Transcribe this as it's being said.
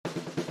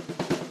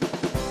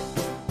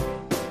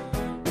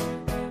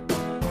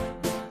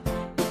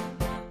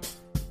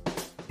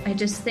I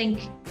just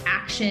think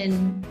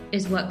action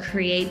is what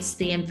creates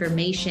the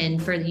information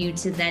for you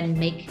to then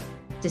make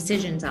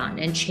decisions on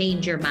and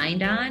change your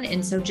mind on.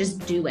 And so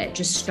just do it.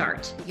 Just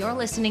start. You're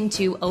listening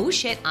to Oh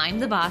Shit, I'm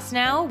the Boss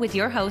Now with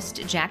your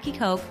host, Jackie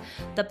Koch,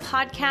 the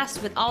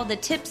podcast with all the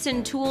tips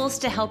and tools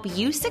to help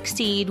you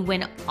succeed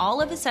when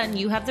all of a sudden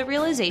you have the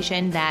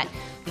realization that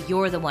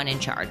you're the one in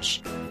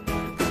charge.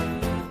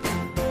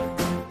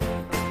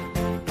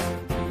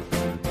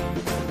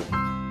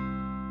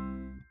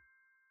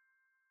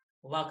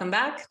 Welcome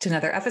back to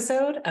another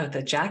episode of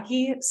the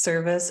Jackie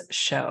Serviss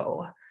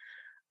Show.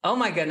 Oh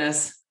my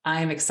goodness,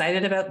 I'm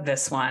excited about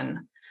this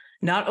one.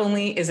 Not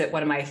only is it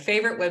one of my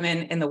favorite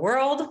women in the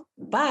world,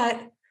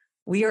 but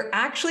we are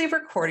actually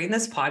recording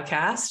this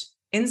podcast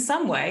in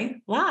some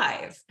way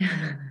live.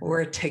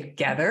 We're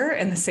together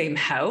in the same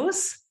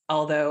house,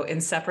 although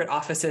in separate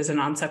offices and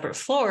on separate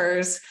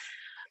floors.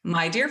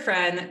 My dear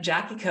friend,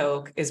 Jackie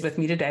Koch, is with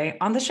me today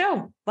on the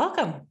show.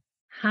 Welcome.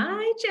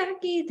 Hi,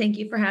 Jackie. Thank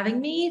you for having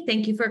me.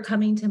 Thank you for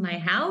coming to my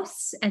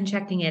house and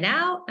checking it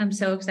out. I'm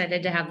so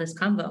excited to have this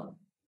convo.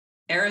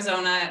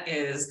 Arizona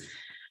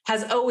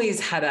has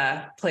always had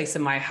a place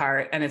in my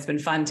heart, and it's been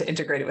fun to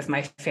integrate it with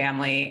my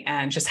family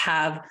and just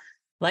have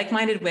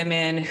like-minded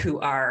women who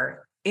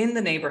are in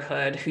the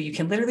neighborhood who you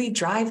can literally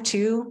drive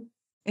to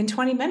in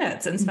 20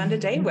 minutes and spend a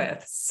day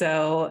with.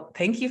 So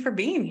thank you for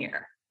being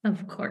here.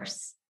 Of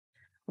course.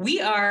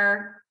 We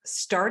are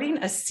starting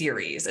a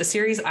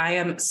series I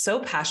am so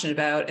passionate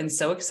about and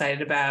so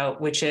excited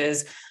about, which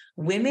is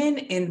Women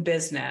in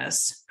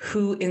Business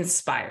Who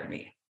Inspire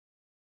Me.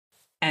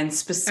 And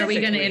specifically, are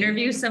we going to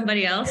interview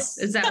somebody else?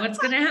 Is that what's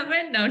going to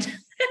happen? No.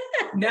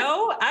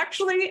 No,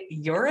 actually,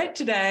 you're it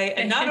today.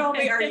 And not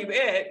only are you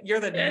it, you're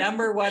the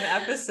number one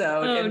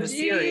episode in the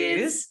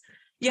series.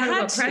 You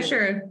had to.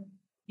 Pressure.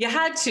 You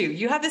had to.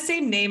 You have the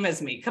same name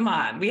as me. Come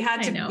on. We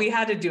had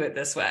to do it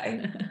this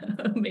way.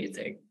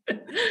 Amazing.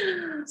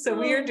 So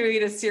we are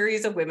doing a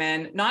series of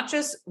women, not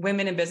just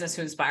women in business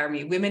who inspire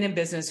me, women in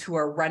business who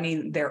are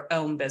running their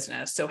own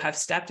business. So have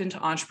stepped into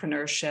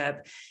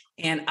entrepreneurship.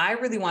 And I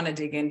really want to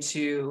dig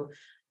into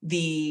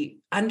the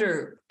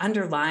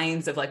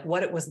underlines of like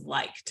what it was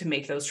like to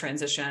make those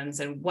transitions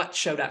and what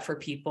showed up for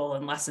people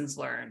and lessons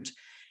learned.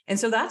 And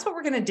so that's what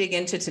we're going to dig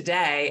into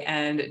today.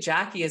 And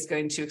Jackie is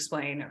going to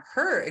explain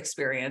her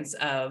experience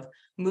of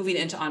moving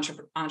into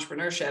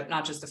entrepreneurship,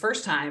 not just the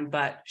first time,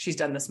 but she's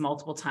done this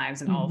multiple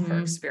times and all of her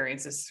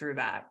experiences through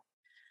that.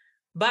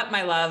 But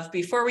my love,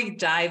 before we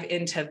dive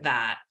into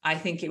that, I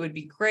think it would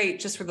be great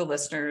just for the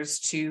listeners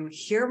to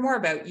hear more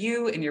about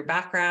you and your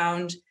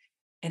background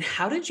and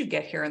how did you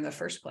get here in the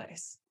first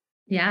place?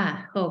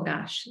 Yeah. Oh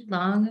gosh.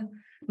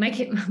 My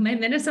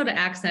Minnesota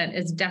accent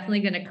is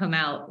definitely going to come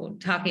out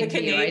talking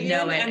to you. I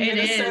know it. And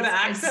Minnesota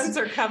accents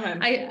are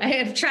coming. I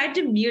have tried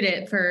to mute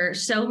it for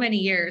so many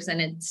years,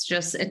 and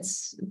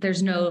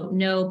there's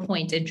no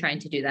point in trying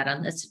to do that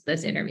on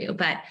this interview.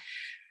 But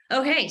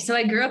okay, so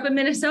I grew up in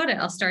Minnesota.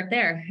 I'll start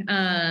there.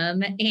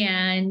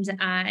 And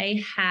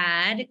I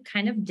had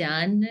kind of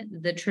done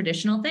the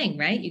traditional thing,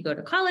 right? You go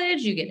to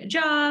college, you get a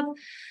job.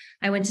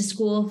 I went to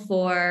school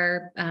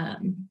for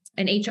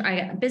an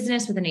HR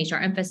business with an HR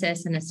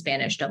emphasis and a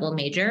Spanish double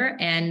major.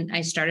 And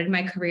I started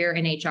my career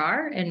in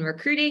HR and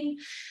recruiting,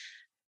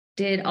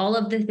 did all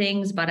of the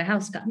things, bought a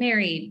house, got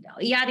married,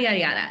 yada, yada,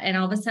 yada. And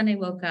all of a sudden I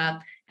woke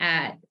up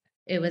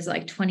it was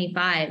like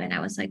 25 and I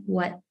was like,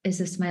 what is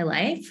this my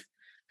life?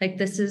 Like,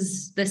 this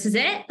is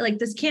it. Like,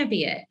 this can't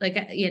be it. Like,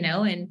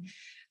 and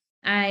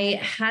I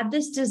had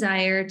this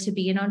desire to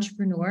be an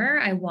entrepreneur.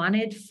 I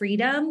wanted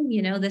freedom.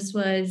 This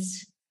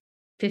was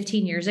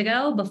 15 years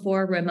ago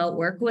before remote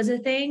work was a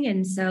thing.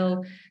 And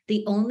so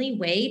the only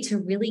way to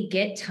really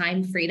get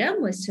time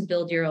freedom was to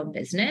build your own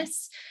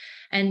business.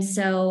 And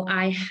so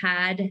I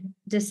had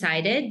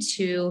decided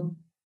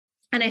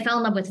and I fell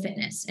in love with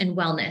fitness and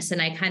wellness.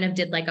 And I kind of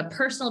did like a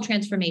personal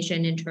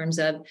transformation in terms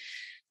of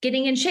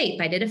getting in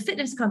shape. I did a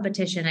fitness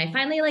competition. I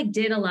finally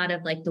did a lot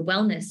of the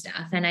wellness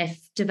stuff. And I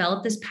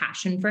developed this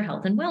passion for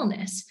health and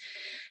wellness.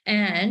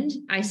 And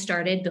I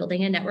started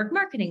building a network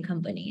marketing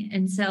company.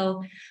 And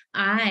so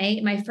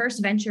my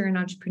first venture in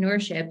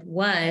entrepreneurship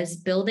was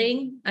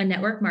building a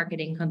network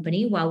marketing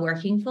company while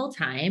working full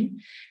time,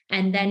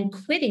 and then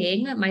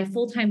quitting my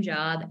full-time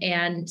job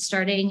and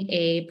starting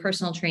a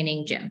personal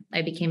training gym.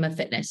 I became a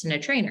fitness and a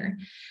trainer,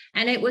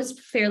 and it was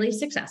fairly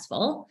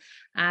successful.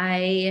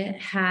 I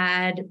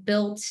had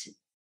built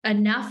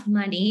enough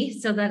money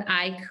so that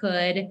I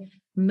could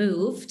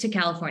move to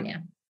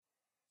California.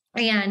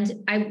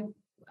 And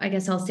I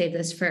guess I'll save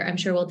this I'm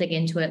sure we'll dig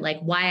into it, like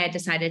why I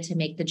decided to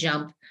make the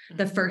jump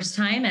the first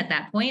time at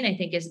that point. I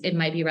think it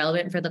might be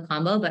relevant for the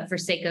combo, but for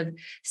sake of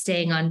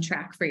staying on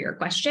track for your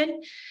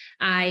question,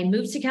 I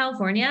moved to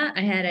California.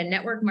 I had a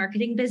network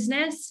marketing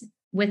business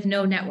with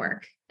no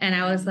network. And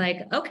I was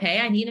like,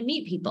 okay, I need to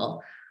meet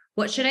people.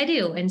 What should I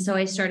do? And so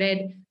I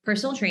started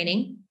personal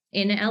training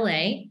in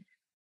LA.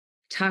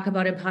 Talk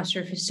about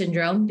imposter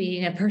syndrome,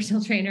 being a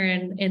personal trainer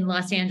in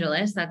Los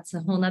Angeles. That's a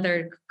whole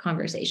nother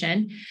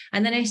conversation.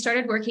 And then I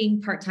started working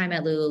part-time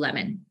at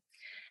Lululemon.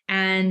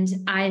 And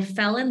I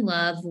fell in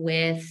love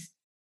with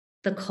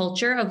the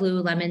culture of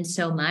Lululemon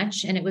so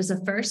much. And it was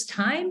the first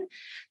time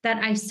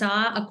that I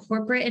saw a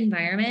corporate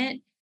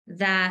environment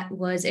that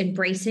was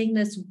embracing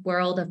this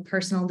world of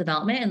personal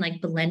development and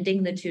like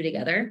blending the two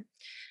together.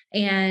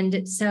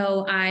 And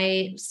so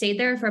I stayed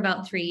there for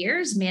about 3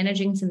 years,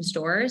 managing some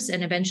stores,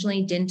 and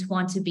eventually didn't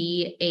want to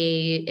be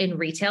in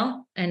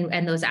retail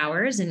and those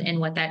hours and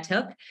what that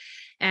took.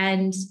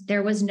 And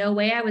there was no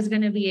way I was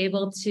going to be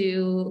able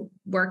to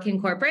work in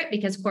corporate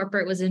because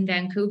corporate was in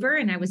Vancouver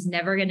and I was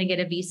never going to get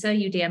a visa,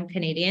 you damn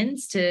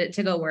Canadians,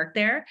 to go work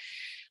there.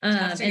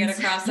 Tough to get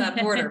across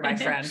that border, my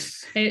friend.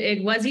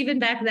 It was even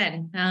back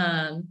then.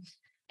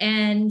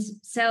 And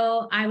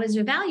so I was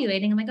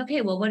evaluating, I'm like, okay,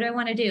 well, what do I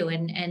want to do?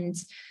 And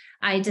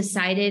I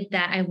decided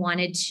that I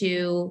wanted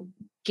to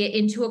get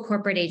into a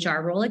corporate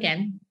HR role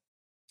again.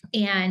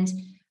 And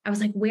I was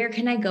like, where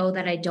can I go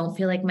that I don't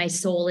feel like my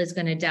soul is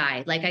going to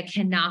die? Like I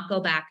cannot go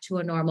back to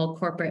a normal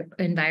corporate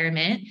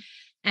environment.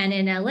 And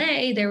in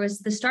LA, there was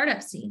the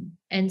startup scene.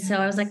 And so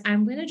I was like,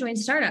 I'm going to join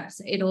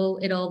startups.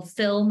 It'll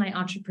fill my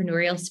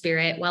entrepreneurial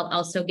spirit while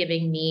also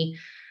giving me,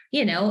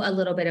 a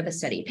little bit of a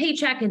steady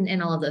paycheck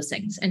and all of those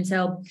things. And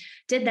so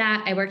did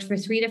that. I worked for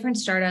 3 different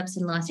startups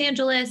in Los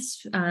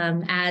Angeles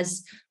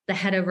as the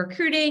head of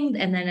recruiting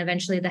and then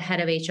eventually the head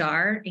of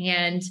HR,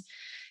 and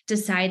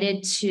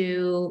decided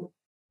to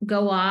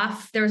go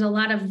off. There was a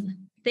lot of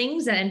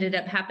things that ended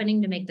up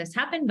happening to make this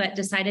happen, but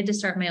decided to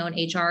start my own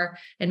HR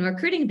and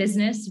recruiting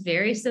business,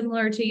 very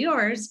similar to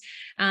yours,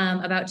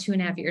 about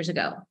 2.5 years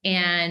ago.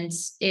 And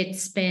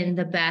it's been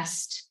the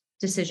best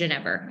decision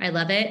ever. I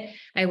love it.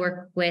 I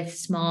work with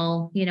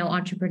small,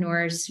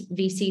 entrepreneurs,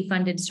 VC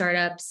funded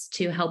startups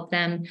to help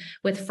them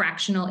with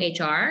fractional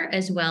HR,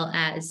 as well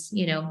as,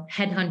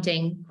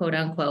 headhunting, quote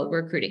unquote,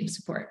 recruiting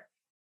support.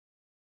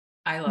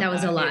 I love that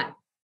was a lot.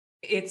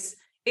 It's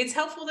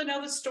helpful to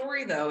know the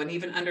story though, and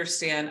even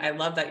understand. I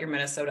love that your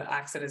Minnesota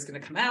accent is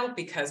going to come out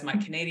because my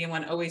Canadian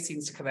one always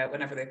seems to come out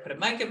whenever they put a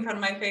mic in front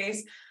of my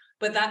face.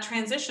 But that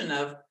transition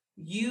of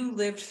you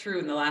lived through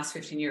in the last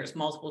 15 years,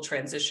 multiple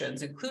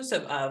transitions,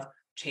 inclusive of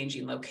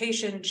changing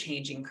location,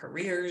 changing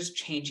careers,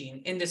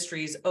 changing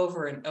industries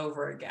over and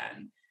over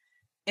again.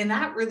 And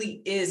that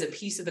really is a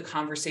piece of the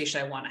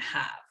conversation I want to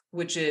have,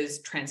 which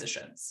is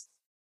transitions.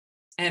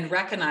 And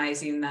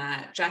recognizing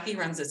that Jackie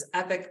runs this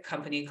epic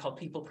company called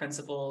People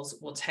Principles.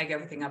 We'll tag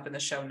everything up in the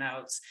show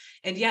notes.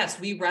 And yes,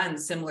 we run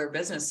similar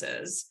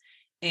businesses.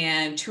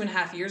 And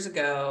 2.5 years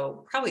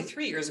ago, probably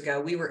 3 years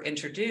ago, we were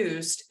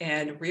introduced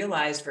and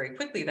realized very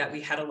quickly that we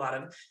had a lot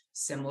of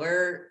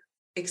similar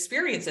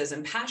experiences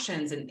and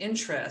passions and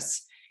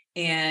interests.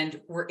 And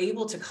we're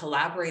able to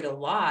collaborate a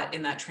lot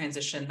in that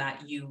transition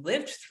that you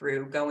lived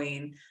through,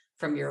 going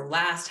from your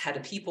last head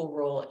of people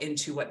role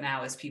into what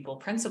now is People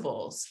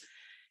Principles.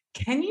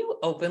 Can you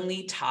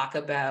openly talk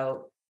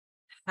about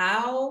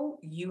how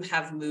you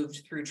have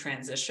moved through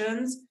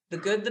transitions, the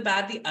good, the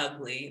bad, the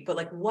ugly, but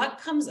like what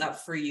comes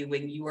up for you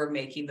when you are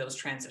making those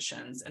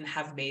transitions and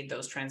have made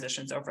those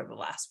transitions over the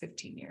last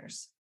 15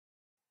 years?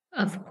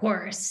 Of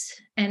course.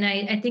 And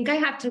I think I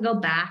have to go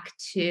back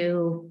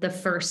to the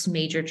first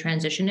major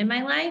transition in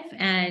my life.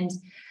 And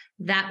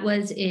that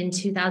was in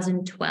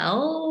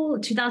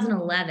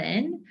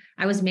 2011.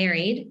 I was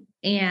married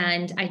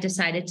and I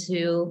decided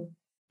to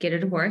get a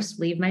divorce,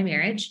 leave my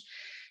marriage.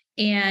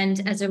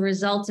 And as a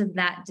result of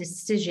that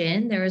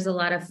decision, there was a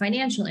lot of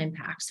financial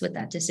impacts with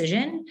that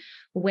decision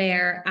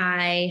where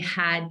I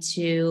had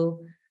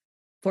to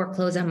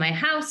foreclose on my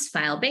house,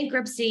 file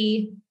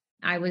bankruptcy.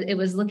 It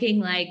was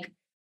looking like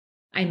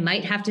I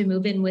might have to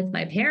move in with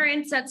my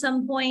parents at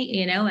some point,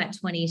 at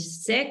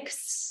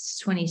 26,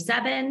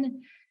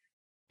 27.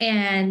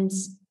 And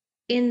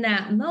in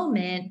that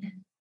moment,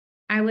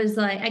 I was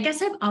like, I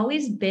guess I've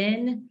always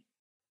been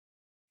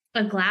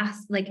a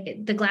glass,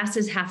 like the glass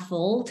is half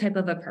full type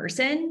of a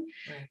person,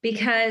 right?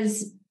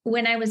 Because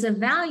when I was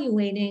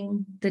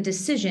evaluating the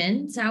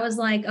decisions, I was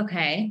like,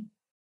 okay,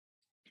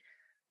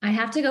 I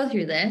have to go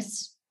through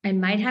this. I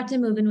might have to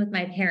move in with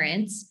my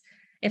parents.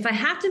 If I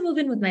have to move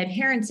in with my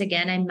parents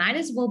again, I might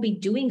as well be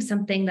doing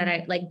something that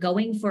I like,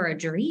 going for a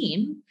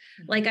dream.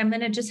 Like I'm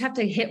going to just have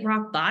to hit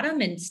rock bottom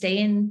and stay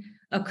in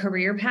a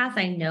career path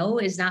I know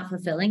is not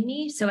fulfilling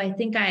me. So I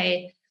think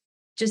I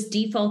just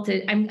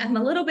defaulted. I'm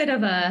a little bit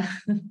of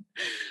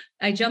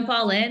I jump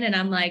all in and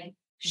I'm like,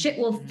 shit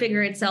will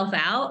figure itself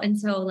out. And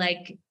so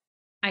like,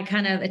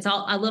 it's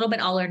all a little bit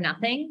all or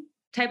nothing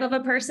type of a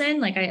person.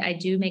 Like I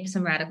do make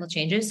some radical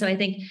changes. So I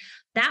think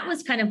that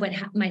was kind of what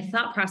my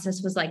thought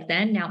process was like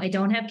then. Now I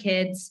don't have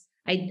kids.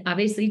 I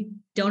obviously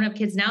don't have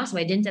kids now. So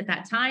I didn't at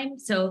that time.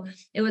 So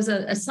it was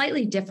a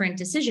slightly different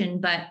decision,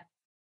 but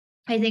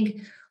I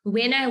think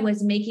when I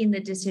was making the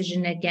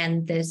decision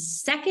again,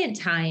 this second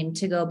time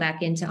to go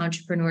back into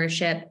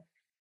entrepreneurship,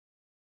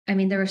 I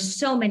mean, there were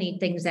so many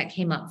things that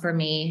came up for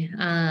me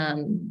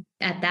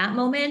at that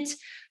moment.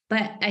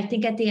 But I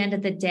think at the end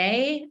of the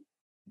day,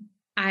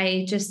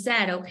 I just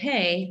said,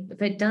 okay, if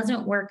it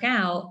doesn't work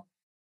out,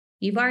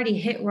 you've already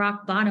hit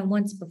rock bottom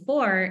once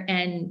before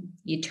and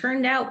you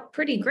turned out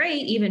pretty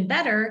great, even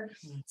better.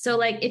 So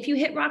like, if you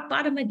hit rock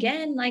bottom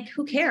again, like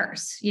who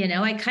cares?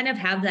 I kind of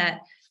have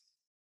that,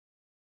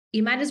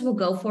 you might as well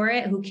go for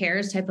it. Who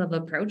cares type of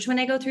approach when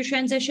I go through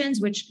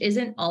transitions, which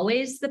isn't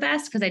always the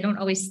best because I don't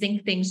always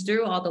think things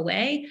through all the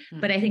way,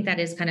 but I think that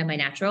is kind of my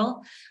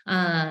natural.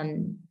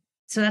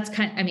 So that's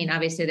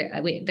obviously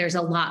there's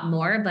a lot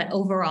more, but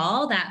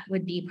overall that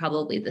would be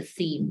probably the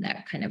theme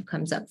that kind of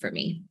comes up for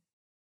me.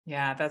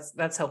 Yeah,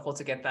 that's helpful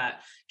to get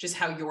that, just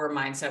how your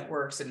mindset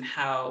works and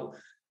how,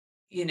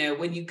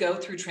 when you go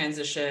through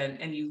transition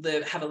and you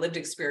have a lived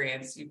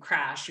experience, you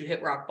crash, you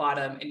hit rock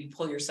bottom and you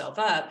pull yourself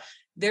up,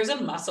 there's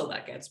a muscle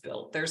that gets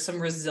built. There's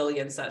some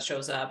resilience that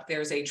shows up.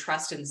 There's a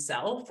trust in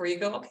self where you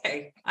go,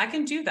 okay, I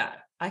can do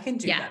that. I can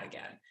do that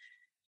again.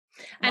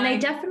 And I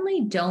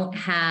definitely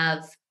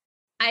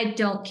I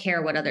don't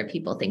care what other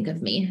people think of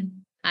me.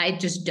 I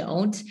just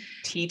don't.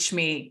 Teach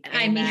me.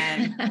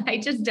 Amen. I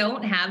just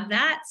don't have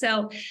that.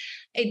 So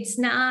it's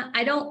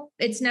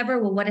never,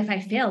 well, what if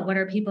I fail? What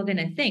are people going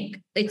to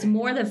think? It's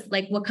more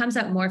what comes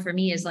up more for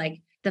me is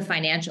like the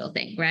financial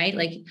thing, right?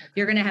 Like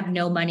you're going to have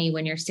no money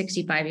when you're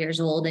 65 years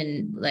old.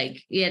 And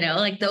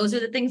those are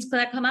the things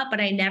that come up,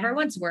 but I never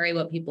once worry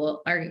what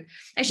people are.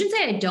 I shouldn't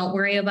say I don't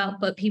worry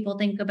about what people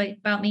think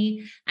about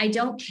me. I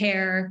don't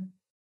care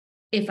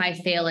if I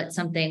fail at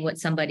something, what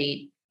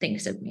somebody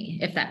thinks of me,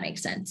 if that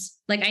makes sense.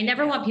 Like I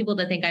never want people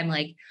to think I'm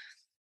like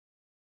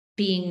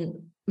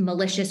being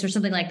malicious or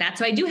something like that.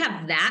 So I do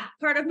have that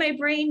part of my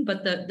brain,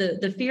 but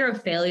the fear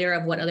of failure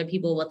of what other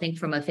people will think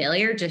from a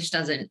failure just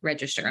doesn't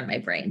register in my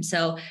brain.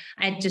 So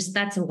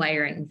that's a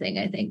wiring thing,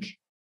 I think.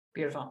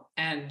 Beautiful.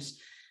 And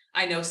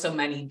I know so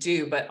many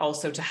do, but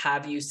also to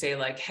have you say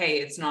like, hey,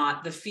 it's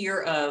not the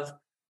fear of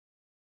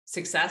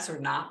success or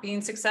not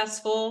being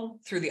successful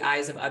through the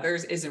eyes of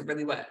others isn't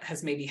really what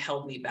has maybe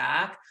held me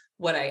back.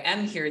 What I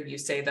am hearing you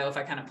say, though, if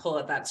I kind of pull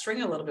at that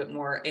string a little bit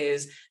more,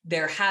 is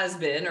there has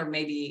been, or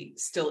maybe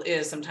still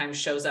is, sometimes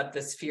shows up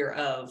this fear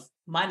of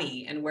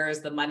money, and where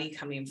is the money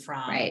coming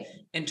from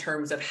in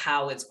terms of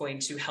how it's going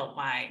to help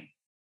my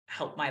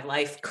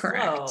life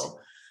flow.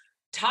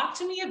 Talk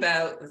to me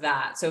about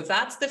that. So if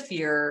that's the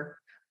fear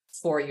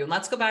for you, and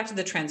let's go back to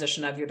the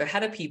transition of you're the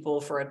head of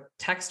people for a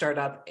tech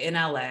startup in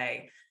LA,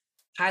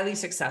 highly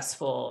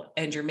successful,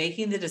 and you're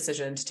making the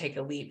decision to take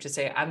a leap to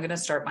say, I'm going to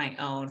start my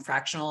own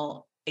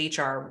fractional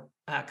HR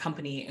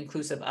company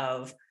inclusive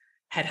of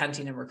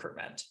headhunting and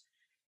recruitment.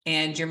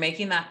 And you're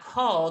making that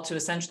call to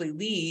essentially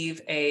leave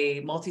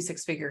a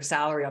multi-six-figure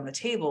salary on the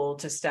table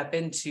to step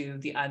into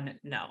the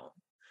unknown.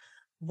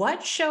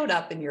 What showed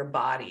up in your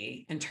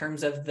body in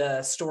terms of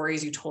the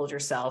stories you told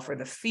yourself or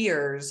the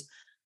fears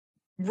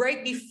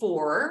right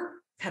before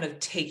kind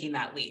of taking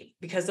that leap?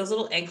 Because those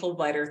little ankle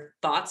biter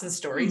thoughts and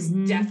stories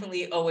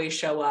definitely always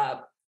show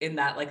up in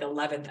that like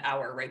 11th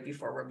hour right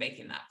before we're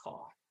making that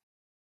call.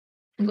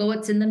 Well,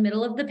 it's in the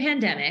middle of the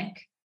pandemic.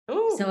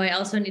 Ooh. So I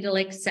also need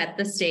to set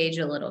the stage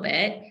a little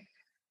bit.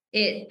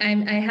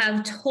 I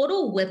have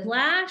total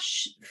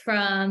whiplash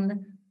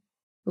from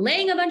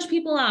laying a bunch of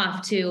people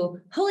off to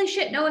holy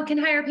shit, no one can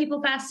hire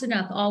people fast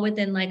enough, all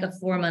within like a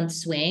 4-month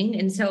swing.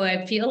 And so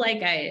I feel like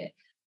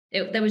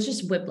that was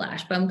just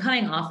whiplash, but I'm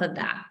coming off of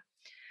that.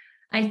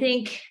 I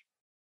think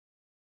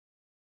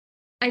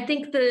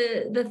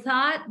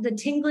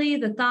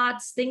the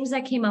thoughts, things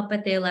that came up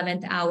at the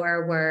 11th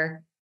hour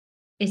were,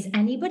 is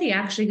anybody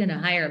actually going to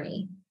hire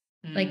me?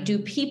 Like, do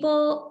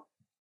people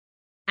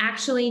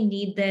actually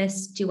need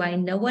this? Do I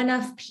know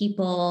enough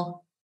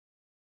people?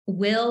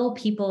 Will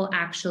people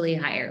actually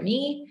hire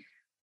me?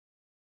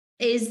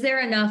 Is there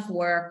enough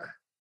work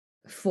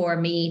for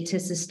me to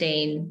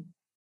sustain,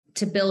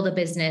 to build a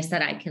business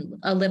that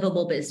a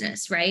livable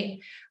business,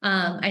 right?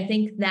 I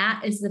think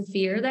that is the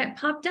fear that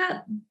popped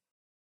up.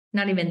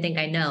 Not even think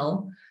I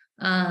know.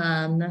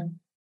 That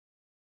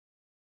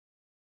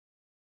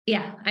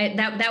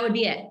would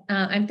be it.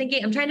 I'm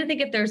trying to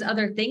think if there's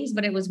other things,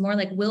 but it was more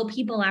like, will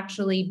people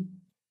actually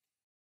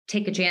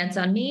take a chance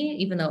on me?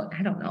 Even though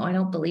I don't know, I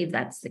don't believe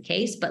that's the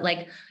case, but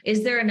like,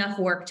 is there enough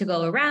work to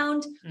go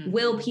around?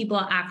 Will people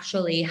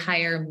actually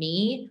hire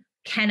me?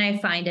 Can I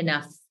find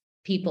enough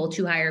people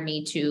to hire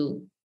me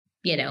to,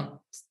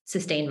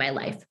 sustain my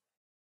life?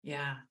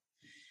 Yeah.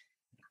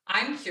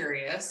 I'm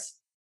curious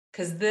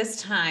because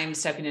this time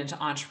stepping into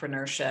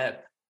entrepreneurship,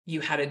 you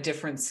had a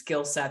different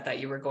skill set that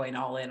you were going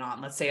all in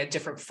on, let's say a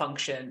different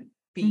function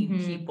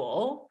being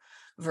people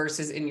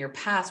versus in your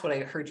past. What I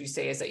heard you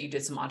say is that you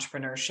did some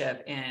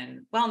entrepreneurship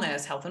in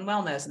wellness, health and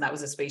wellness, and that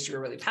was a space you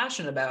were really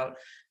passionate about.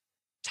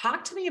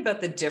 Talk to me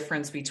about the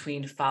difference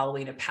between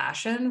following a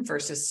passion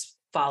versus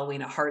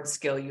following a hard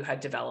skill you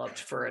had developed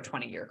for a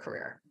 20-year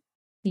career.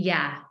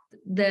 Yeah.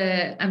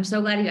 I'm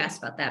so glad you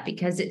asked about that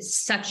because it's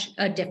such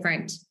a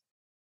different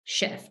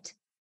shift.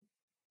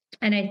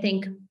 And I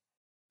think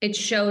it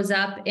shows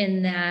up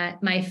in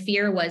that my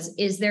fear was,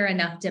 is there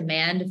enough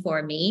demand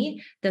for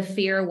me? The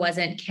fear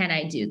wasn't, can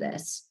I do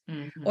this?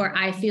 Or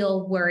I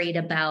feel worried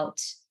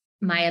about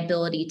my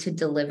ability to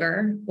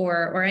deliver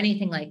or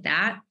anything like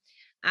that.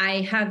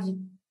 I have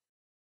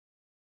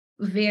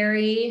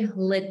very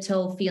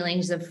little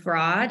feelings of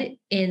fraud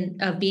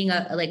of being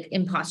a like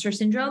imposter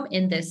syndrome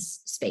in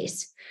this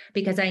space,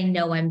 because I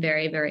know I'm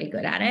very, very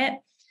good at it.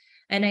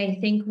 And I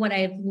think what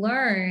I've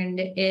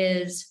learned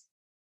is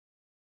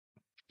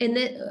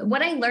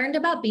what I learned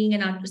about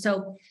being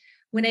so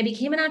when I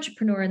became an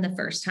entrepreneur in the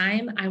first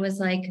time, I was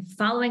like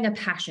following a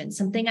passion,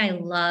 something I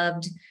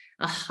loved,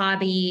 a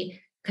hobby,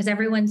 because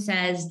everyone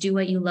says, do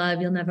what you love,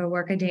 you'll never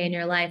work a day in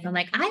your life. I'm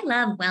like, I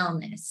love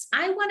wellness.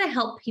 I want to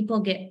help people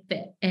get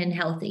fit and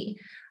healthy.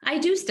 I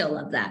do still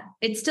love that.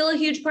 It's still a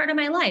huge part of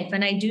my life.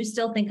 And I do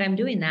still think I'm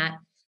doing that.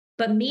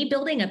 But me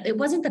building it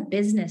wasn't the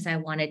business I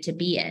wanted to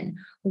be in.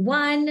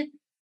 One,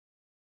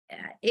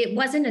 it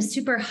wasn't a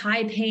super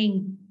high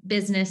paying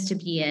business to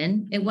be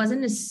in. It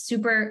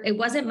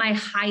wasn't my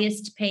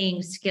highest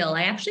paying skill.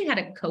 I actually had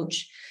a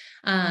coach,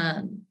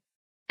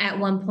 at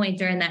one point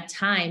during that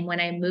time when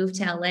I moved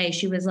to LA.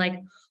 She was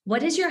like,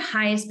 what is your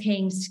highest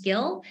paying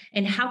skill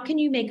and how can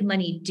you make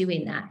money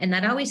doing that? And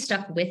that always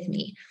stuck with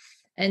me.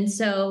 And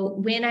so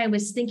when I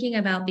was thinking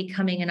about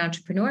becoming an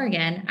entrepreneur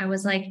again, I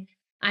was like,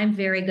 I'm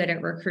very good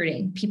at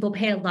recruiting. People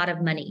pay a lot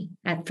of money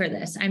for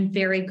this. I'm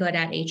very good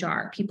at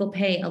HR. People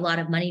pay a lot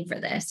of money for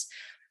this.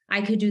 I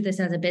could do this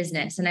as a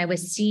business. And I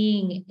was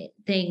seeing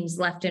things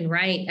left and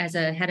right as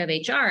a head of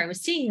HR. I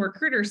was seeing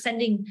recruiters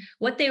sending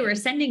what they were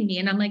sending me.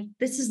 And I'm like,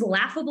 this is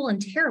laughable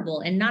and terrible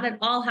and not at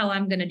all how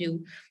I'm going to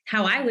do,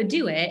 how I would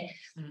do it.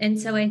 Mm-hmm.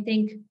 And so I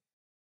think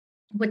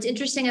what's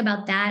interesting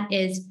about that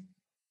is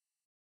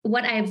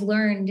what I've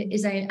learned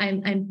is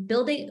I'm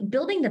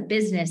building the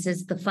business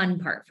is the fun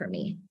part for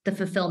me. The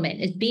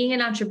fulfillment is being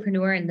an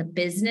entrepreneur, and the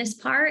business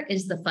part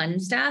is the fun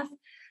stuff.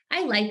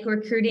 I like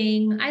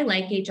recruiting. I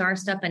like HR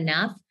stuff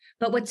enough.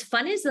 But what's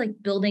fun is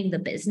like building the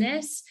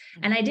business.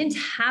 And I didn't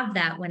have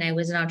that when I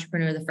was an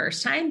entrepreneur the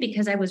first time,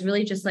 because I was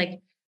really just like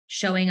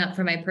showing up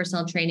for my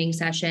personal training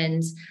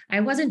sessions.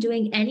 I wasn't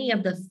doing any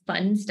of the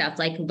fun stuff,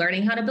 like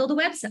learning how to build a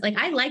website. Like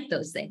I like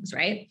those things,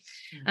 right?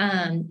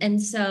 Mm-hmm.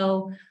 And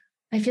so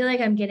I feel like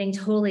I'm getting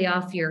totally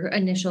off your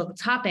initial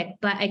topic,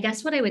 but I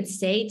guess what I would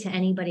say to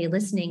anybody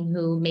listening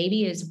who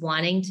maybe is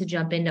wanting to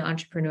jump into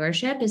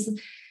entrepreneurship is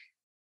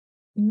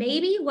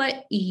maybe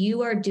what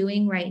you are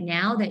doing right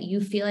now that you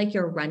feel like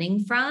you're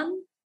running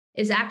from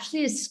is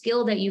actually a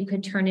skill that you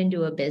could turn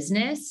into a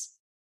business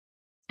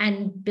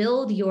and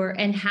build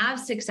and have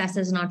success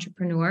as an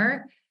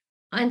entrepreneur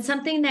on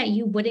something that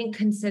you wouldn't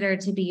consider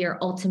to be your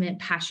ultimate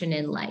passion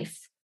in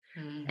life.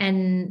 Mm.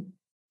 And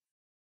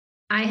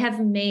I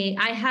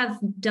have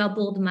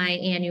doubled my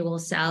annual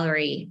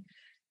salary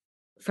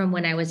from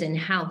when I was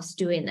in-house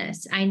doing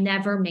this. I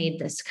never made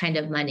this kind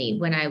of money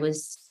when I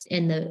was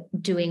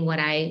doing what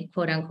I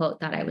quote unquote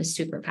thought I was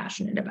super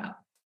passionate about.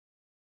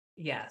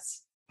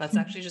 Yes. Let's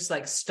actually just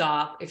like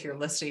stop. If you're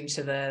listening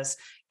to this,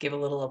 give a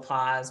little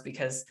applause,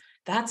 because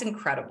that's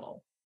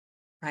incredible,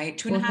 right?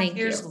 2.5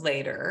 years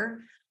later,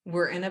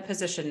 we're in a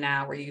position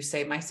now where you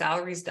say my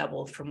salary's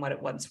doubled from what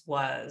it once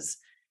was,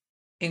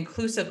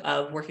 inclusive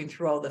of working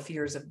through all the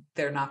fears of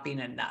there not being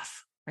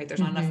enough, right? There's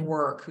not enough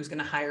work. Who's going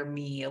to hire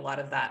me? A lot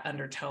of that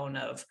undertone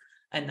of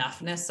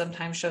enoughness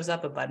sometimes shows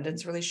up.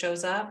 Abundance really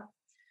shows up.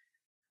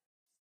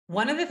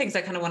 One of the things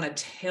I kind of want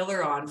to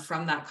tailor on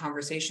from that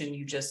conversation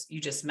you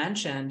just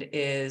mentioned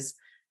is,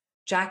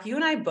 Jack, you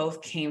and I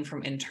both came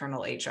from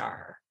internal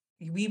HR.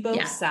 We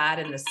both sat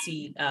in the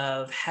seat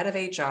of head of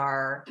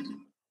HR.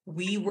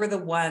 We were the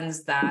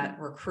ones that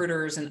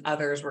recruiters and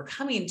others were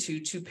coming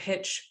to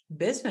pitch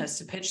business,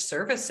 to pitch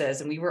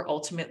services. And we were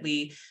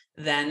ultimately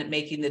then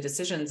making the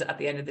decisions at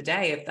the end of the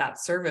day if that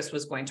service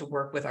was going to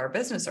work with our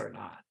business or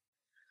not.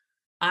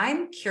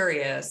 I'm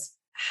curious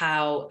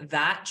how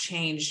that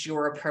changed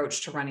your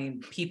approach to running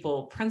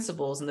people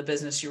principles in the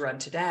business you run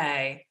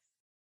today,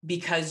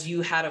 because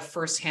you had a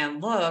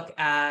firsthand look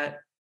at,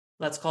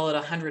 let's call it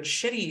 100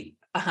 shitty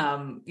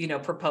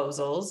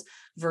proposals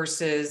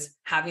versus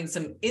having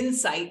some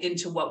insight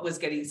into what was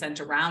getting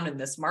sent around in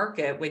this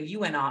market when you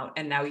went out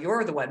and now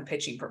you're the one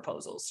pitching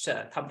proposals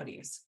to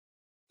companies.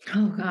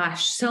 Oh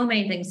gosh, so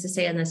many things to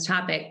say on this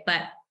topic,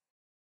 but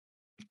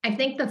I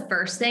think the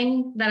first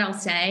thing that I'll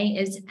say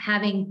is,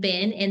 having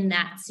been in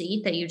that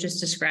seat that you just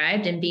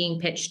described and being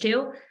pitched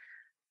to,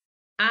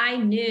 I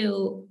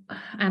knew,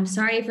 I'm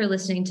sorry if you're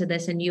listening to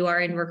this and you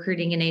are in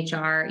recruiting and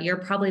HR, you're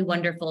probably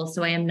wonderful.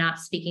 So I am not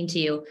speaking to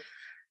you.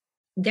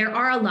 There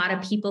are a lot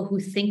of people who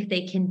think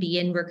they can be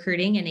in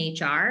recruiting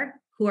and HR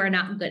who are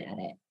not good at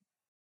it.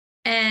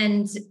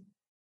 And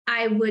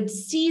I would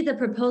see the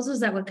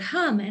proposals that would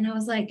come and I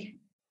was like,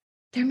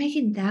 they're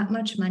making that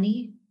much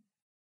money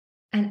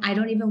and I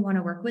don't even want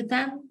to work with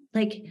them.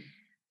 Like,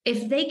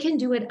 if they can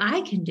do it,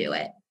 I can do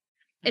it.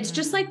 It's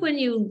just like when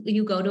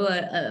you go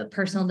to a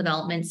personal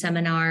development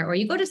seminar or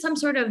you go to some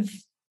sort of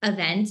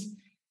event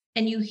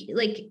and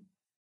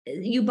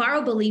you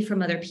borrow belief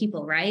from other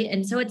people, right?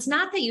 And so it's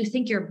not that you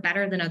think you're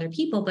better than other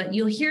people, but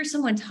you'll hear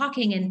someone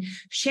talking and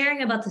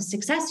sharing about the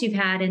success you've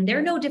had, and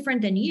they're no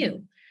different than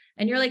you.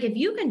 And you're like, if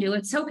you can do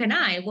it, so can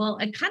I. Well,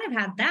 I kind of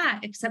had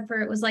that, except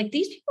for it was like,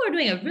 these people are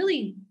doing a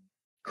really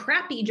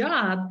crappy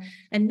job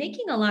and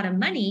making a lot of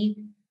money.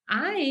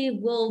 I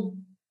will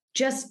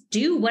just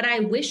do what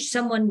I wish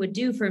someone would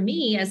do for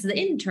me as the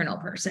internal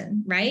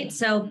person, right?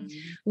 So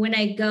when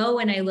I go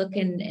and I look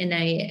and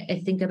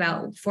I think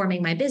about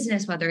forming my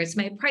business, whether it's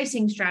my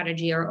pricing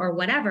strategy or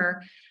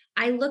whatever,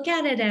 I look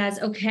at it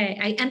as, okay,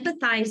 I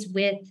empathize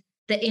with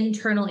the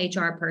internal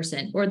HR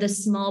person or the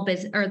small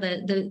business or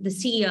the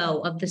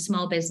CEO of the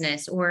small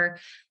business or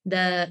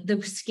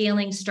the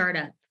scaling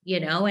startup,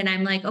 and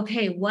I'm like,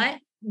 okay,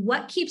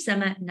 what keeps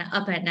them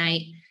up at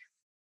night?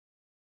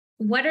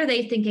 What are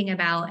they thinking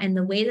about? And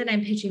the way that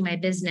I'm pitching my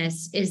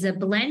business is a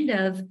blend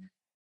of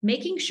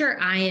making sure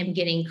I am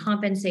getting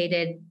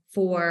compensated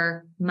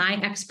for my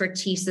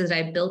expertise that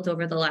I've built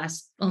over the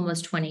last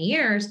almost 20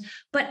 years,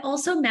 but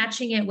also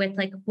matching it with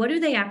like, what do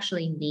they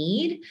actually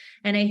need?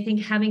 And I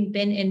think having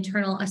been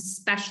internal,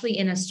 especially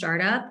in a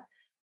startup,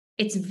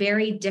 it's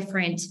very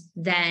different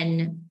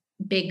than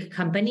big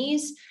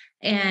companies.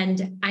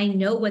 And I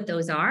know what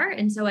those are.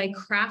 And so I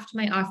craft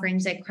my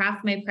offerings, I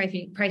craft my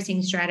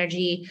pricing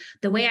strategy,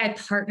 the way I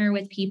partner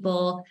with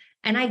people,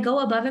 and I go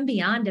above and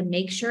beyond to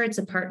make sure it's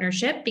a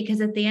partnership,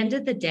 because at the end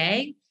of the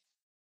day,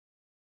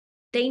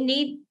 they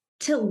need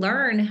to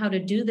learn how to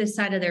do this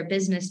side of their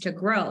business to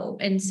grow.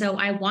 And so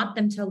I want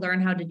them to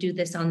learn how to do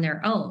this on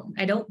their own.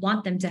 I don't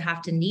want them to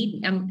have to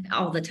need me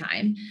all the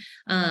time.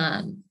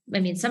 I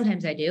mean,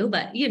 sometimes I do,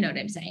 but you know what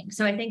I'm saying?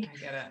 So I think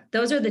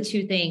those are the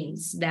two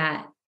things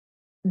that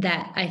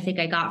I think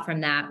I got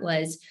from that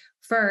was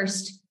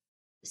first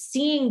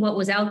seeing what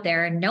was out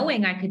there and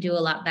knowing I could do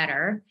a lot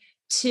better,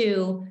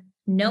 to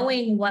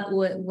knowing what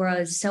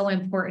was so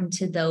important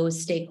to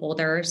those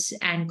stakeholders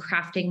and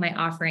crafting my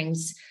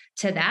offerings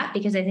to that,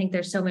 because I think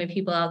there's so many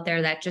people out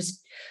there that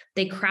just,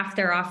 they craft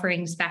their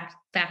offerings back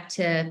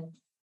to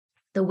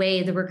the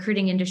way the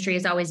recruiting industry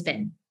has always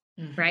been,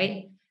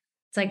 right?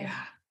 It's like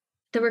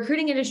the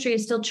recruiting industry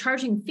is still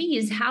charging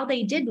fees how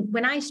they did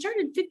when I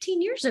started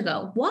 15 years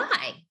ago.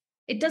 Why?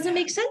 It doesn't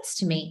make sense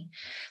to me.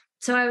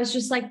 So I was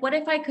just like, what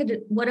if I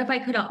could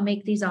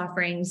make these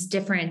offerings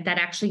different that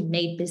actually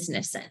made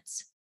business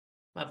sense?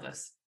 Love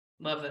this.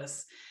 Love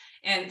this.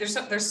 And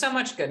there's so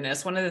much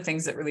goodness. One of the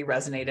things that really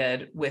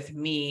resonated with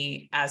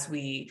me as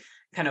we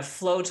kind of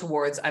flow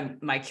towards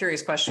my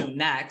curious question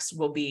next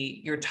will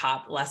be your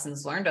top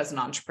lessons learned as an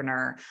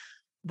entrepreneur.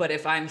 But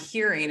if I'm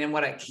hearing, and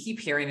what I keep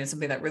hearing is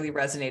something that really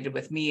resonated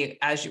with me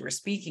as you were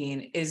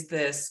speaking, is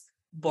this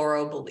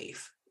borrow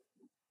belief.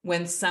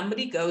 When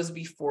somebody goes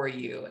before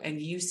you and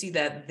you see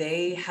that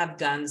they have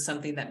done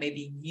something that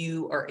maybe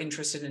you are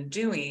interested in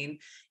doing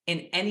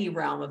in any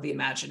realm of the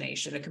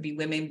imagination, it could be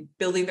women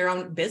building their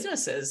own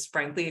businesses,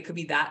 frankly, it could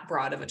be that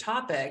broad of a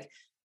topic.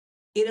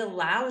 It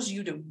allows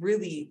you to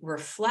really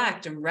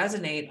reflect and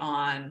resonate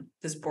on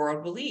this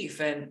borrowed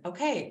belief. And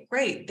okay,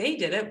 great, they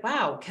did it.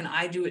 Wow, can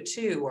I do it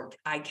too? Or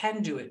I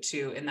can do it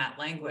too in that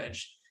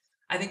language.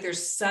 I think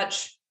there's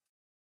such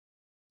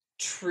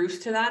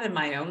truth to that in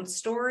my own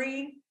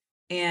story.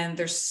 And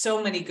there's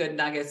so many good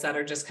nuggets that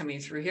are just coming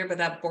through here, but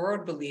that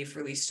borrowed belief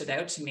really stood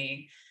out to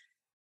me.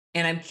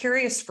 And I'm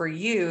curious for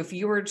you, if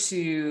you were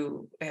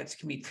to, it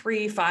can be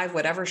 3, 5,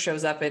 whatever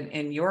shows up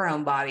in your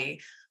own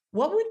body,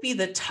 what would be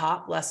the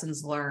top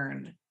lessons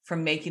learned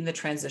from making the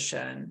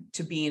transition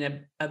to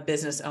being a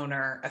business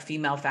owner, a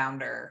female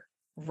founder,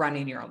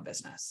 running your own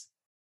business?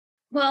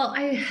 Well,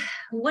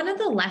 one of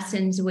the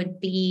lessons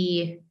would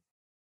be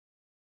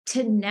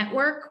to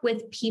network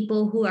with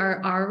people who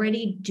are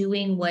already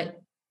doing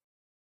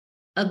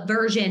a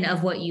version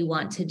of what you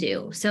want to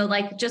do. So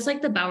like, just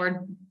like the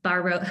borrowed,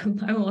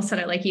 I almost said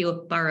it like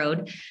you,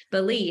 borrowed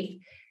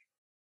belief,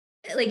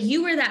 like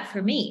you were that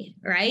for me,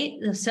 right?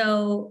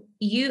 So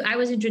I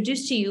was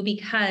introduced to you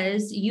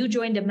because you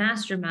joined a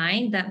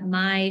mastermind that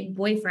my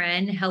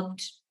boyfriend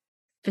helped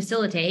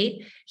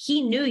facilitate.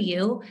 He knew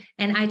you.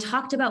 And I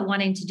talked about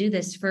wanting to do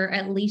this for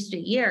at least a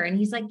year. And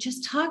he's like,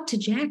 just talk to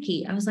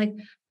Jackie. I was like,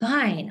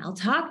 fine, I'll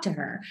talk to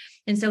her.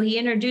 And so he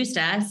introduced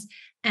us.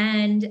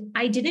 And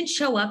I didn't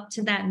show up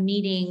to that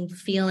meeting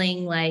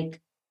feeling like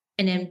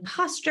an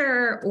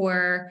imposter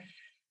or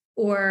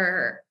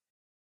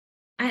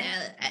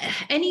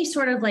any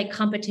sort of like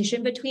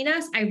competition between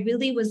us. I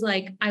really was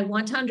like, I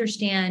want to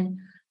understand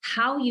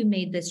how you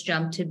made this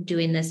jump to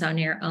doing this on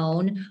your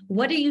own.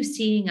 What are you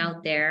seeing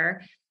out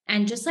there?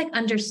 And just like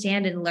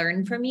understand and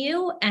learn from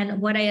you. And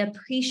what I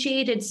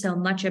appreciated so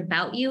much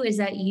about you is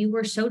that you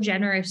were so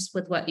generous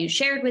with what you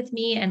shared with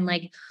me and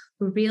like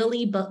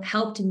really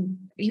helped. And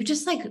you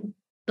just like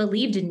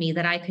believed in me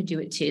that I could do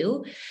it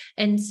too.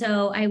 And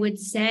so I would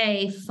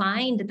say,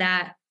 find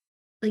that,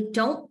 like,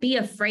 don't be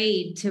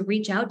afraid to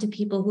reach out to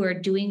people who are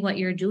doing what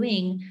you're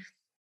doing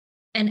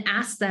and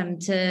ask them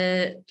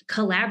to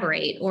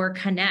collaborate or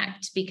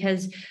connect,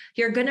 because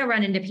you're going to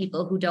run into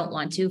people who don't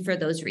want to for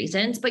those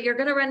reasons, but you're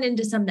going to run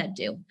into some that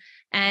do.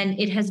 And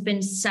it has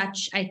been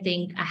such, I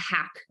think, a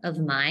hack of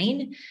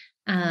mine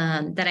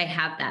that I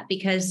have that,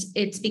 because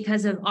it's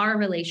because of our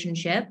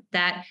relationship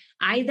that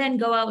I then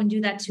go out and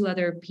do that to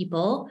other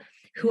people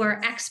who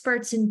are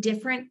experts in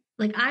different,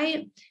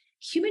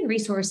 human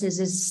resources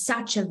is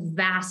such a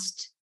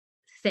vast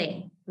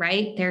thing,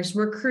 right? There's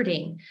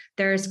recruiting,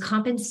 there's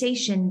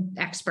compensation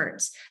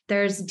experts,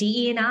 there's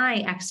DE&I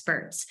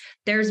experts,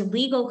 there's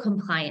legal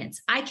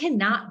compliance. I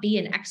cannot be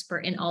an expert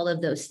in all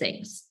of those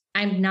things.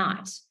 I'm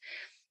not.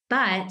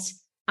 But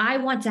I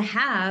want to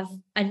have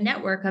a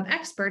network of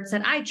experts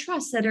that I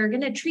trust that are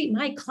going to treat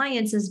my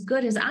clients as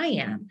good as I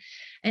am.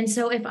 And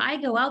so if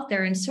I go out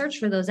there and search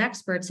for those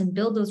experts and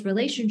build those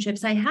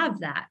relationships, I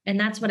have that. And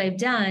that's what I've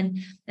done.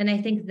 And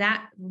I think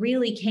that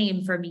really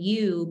came from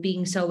you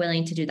being so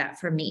willing to do that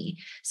for me.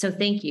 So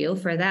thank you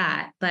for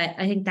that. But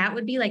I think that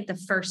would be like the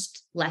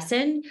first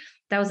lesson.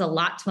 That was a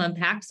lot to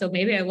unpack. So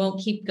maybe I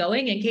won't keep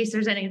going in case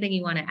there's anything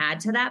you want to add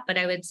to that. But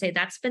I would say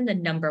that's been the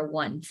number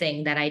one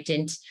thing that I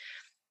shouldn't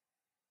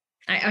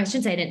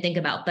say I didn't think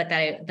about, but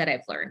that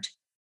I've learned.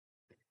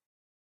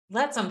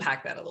 Let's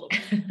unpack that a little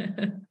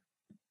bit.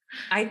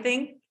 I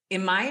think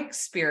in my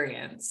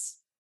experience,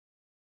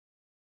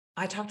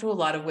 I talk to a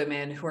lot of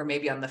women who are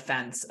maybe on the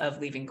fence of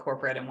leaving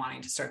corporate and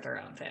wanting to start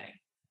their own thing.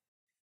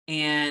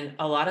 And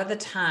a lot of the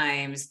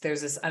times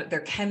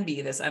there can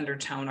be this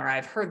undertone, or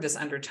I've heard this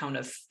undertone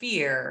of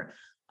fear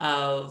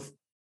of,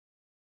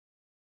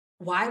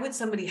 why would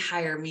somebody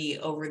hire me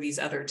over these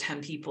other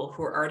 10 people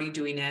who are already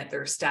doing it?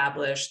 They're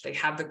established, they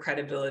have the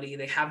credibility,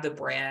 they have the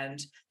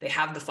brand, they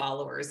have the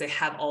followers, they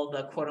have all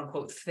the quote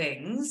unquote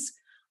things.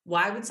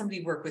 Why would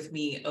somebody work with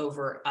me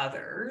over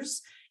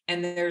others?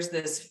 And there's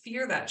this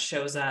fear that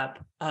shows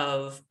up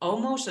of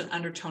almost an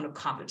undertone of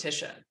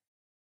competition,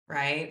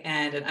 right?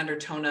 And an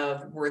undertone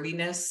of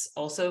worthiness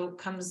also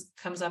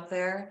comes up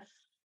there.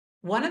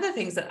 One of the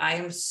things that I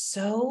am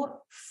so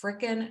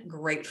freaking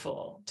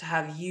grateful to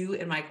have you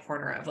in my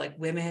corner of, like,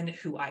 women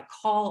who I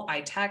call,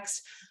 I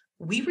text,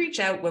 we reach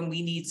out when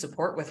we need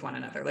support with one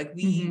another. Like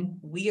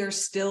we are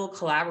still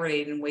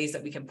collaborating in ways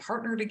that we can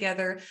partner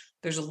together.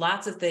 There's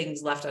lots of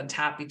things left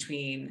untapped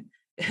between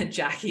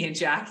Jackie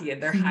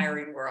and their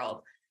hiring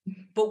world.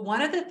 But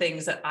one of the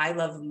things that I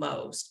love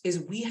most is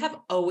we have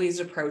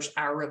always approached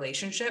our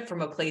relationship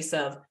from a place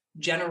of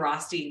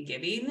generosity and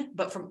giving,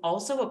 but from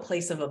also a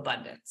place of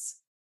abundance,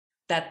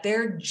 that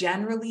there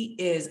generally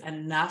is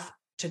enough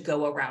to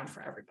go around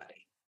for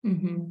everybody.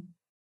 Mm-hmm.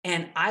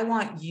 And I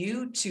want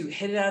you to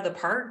hit it out of the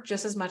park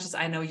just as much as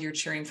I know you're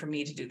cheering for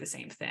me to do the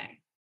same thing.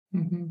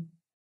 Mm-hmm.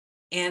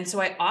 And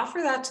so I offer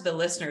that to the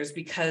listeners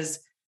because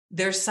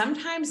there's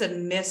sometimes a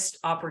missed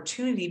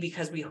opportunity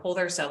because we hold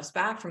ourselves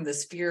back from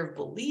this fear of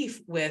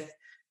belief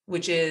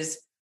which is,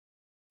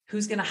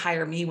 who's going to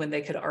hire me when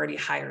they could already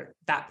hire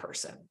that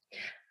person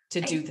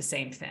to do the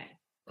same thing?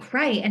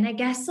 Right. And I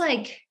guess,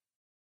 like,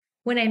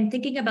 when I'm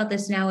thinking about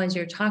this now as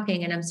you're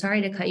talking, and I'm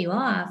sorry to cut you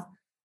off,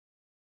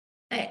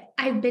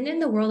 I've been in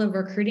the world of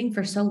recruiting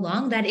for so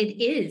long that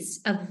it is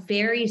a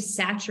very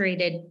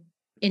saturated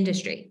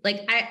industry.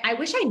 Like, I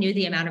wish I knew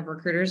the amount of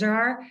recruiters there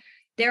are.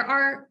 There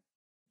are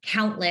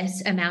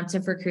countless amounts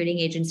of recruiting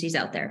agencies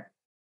out there.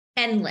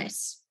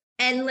 Endless.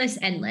 And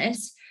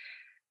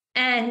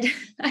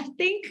I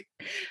think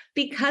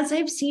because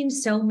I've seen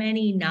so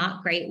many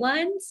not great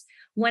ones,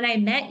 when I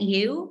met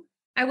you,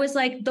 I was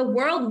like, the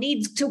world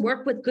needs to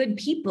work with good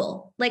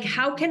people. Like,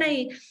 how can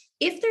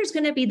if there's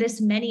going to be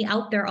this many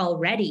out there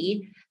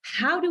already,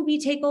 how do we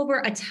take over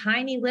a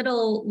tiny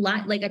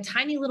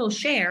little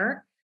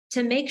share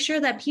to make sure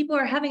that people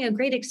are having a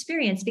great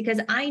experience?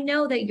 Because I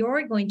know that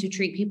you're going to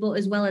treat people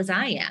as well as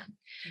I am.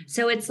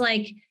 So it's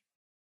like,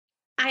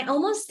 I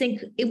almost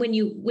think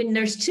when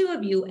there's two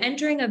of you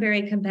entering a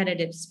very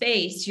competitive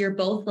space, you're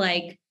both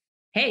like,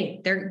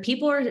 hey,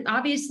 people are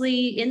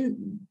obviously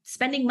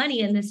spending money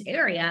in this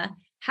area.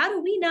 How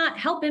do we not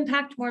help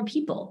impact more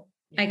people?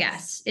 Yes. I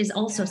guess is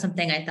also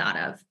something I thought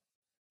of.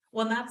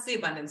 Well, and that's the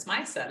abundance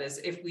mindset, is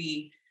if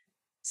we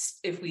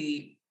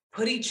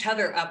put each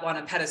other up on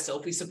a pedestal,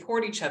 if we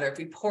support each other, if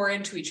we pour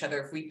into each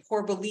other, if we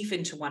pour belief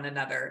into one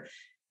another,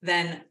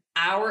 then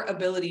our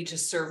ability to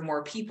serve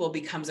more people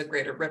becomes a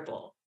greater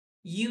ripple.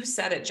 You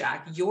said it,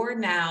 Jack. You're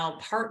now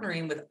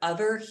partnering with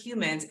other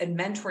humans and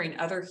mentoring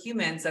other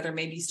humans that are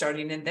maybe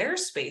starting in their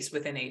space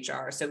within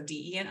HR. So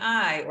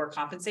DE&I or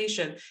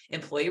compensation,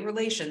 employee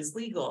relations,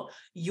 legal.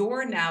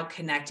 You're now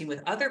connecting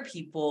with other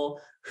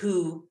people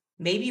who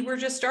maybe were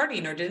just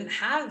starting or didn't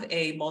have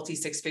a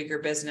multi-six-figure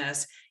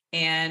business,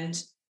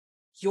 and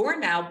you're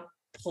now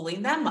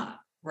pulling them up,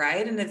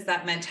 right? And it's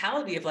that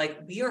mentality of, like,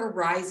 we are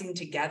rising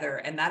together.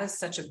 And that is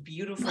such a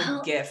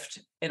beautiful gift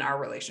in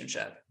our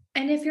relationship.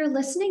 And if you're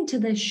listening to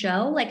this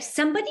show, like,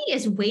 somebody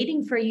is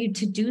waiting for you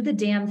to do the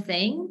damn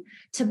thing,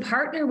 to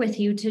partner with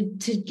you, to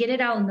get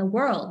it out in the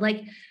world.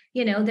 Like,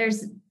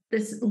 there's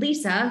this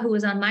Lisa who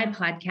was on my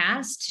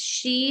podcast.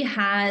 She's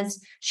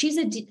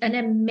an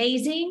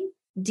amazing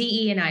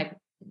DE&I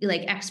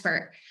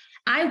expert.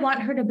 I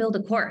want her to build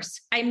a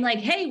course. I'm like,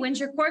 hey, when's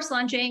your course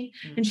launching?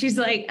 And she's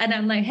like, and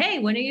I'm like, hey,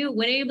 when are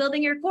you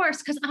building your course?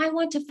 Because I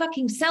want to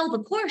fucking sell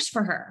the course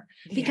for her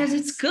because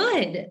it's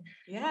good.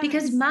 Yes.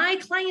 Because my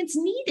clients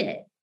need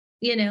it,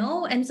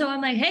 And so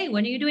I'm like, hey,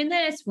 when are you doing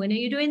this? When are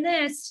you doing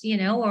this?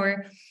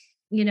 Or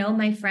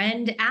my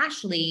friend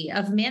Ashley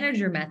of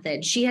Manager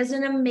Method, she has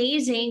an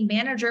amazing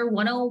Manager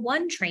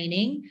 101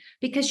 training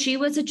because she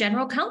was a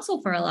general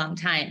counsel for a long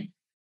time.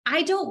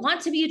 I don't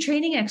want to be a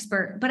training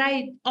expert, but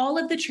all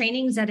of the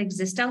trainings that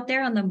exist out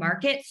there on the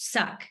market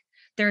suck.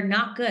 They're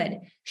not good.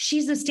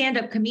 She's a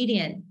stand-up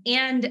comedian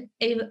and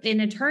an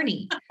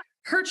attorney.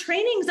 Her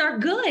trainings are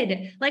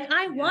good. Like,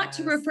 I want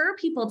to refer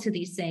people to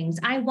these things.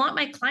 I want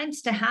my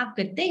clients to have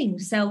good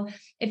things. So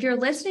if you're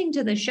listening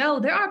to the show,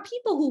 there are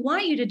people who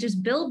want you to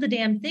just build the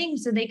damn thing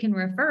so they can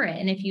refer it.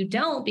 And if you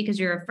don't, because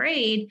you're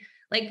afraid,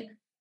 like,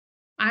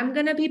 I'm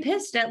going to be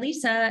pissed at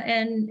Lisa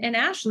and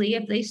Ashley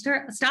if they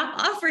stop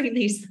offering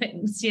these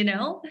things,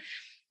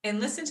 And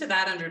listen to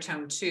that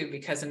undertone too,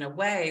 because in a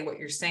way, what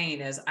you're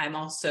saying is I'm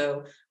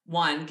also,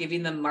 one,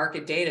 giving them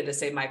market data to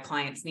say my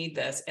clients need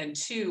this, and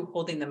two,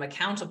 holding them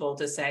accountable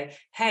to say,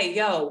 hey,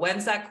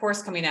 when's that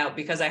course coming out?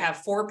 Because I have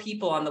 4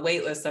 people on the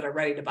wait list that are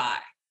ready to buy.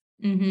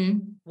 Mm-hmm.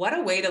 What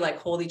a way to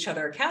hold each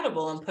other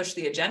accountable and push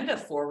the agenda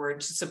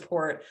forward to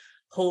support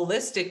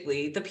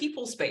holistically the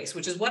people space,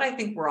 which is what I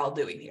think we're all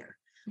doing here,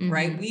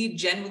 right? We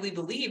genuinely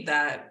believe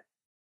that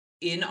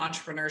in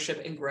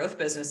entrepreneurship and growth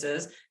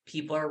businesses,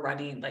 people are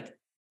running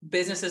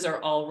businesses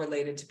are all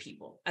related to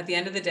people. At the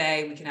end of the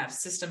day, we can have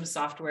systems,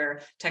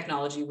 software,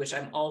 technology, which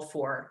I'm all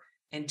for.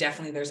 And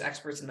definitely there's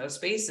experts in those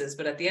spaces.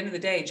 But at the end of the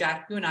day,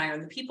 Jack, you and I are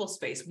in the people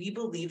space. We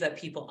believe that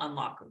people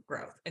unlock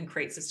growth and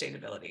create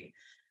sustainability.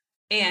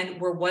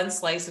 And we're one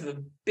slice of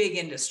a big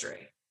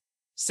industry.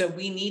 So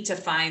we need to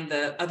find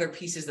the other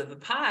pieces of the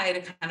pie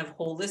to kind of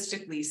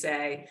holistically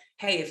say,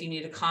 hey, if you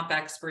need a comp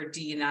expert,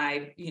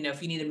 D&I,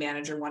 if you need a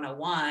manager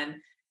 101,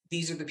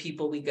 these are the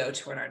people we go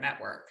to in our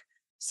network.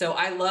 So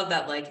I love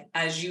that,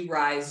 as you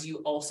rise, you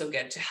also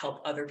get to help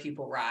other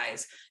people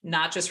rise,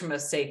 not just from a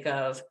sake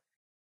of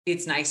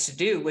it's nice to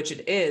do, which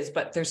it is,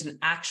 but there's an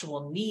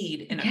actual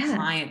need in a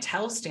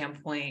clientele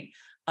standpoint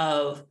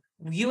of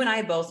you and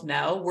I both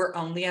know we're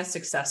only as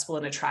successful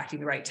in attracting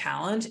the right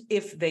talent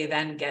if they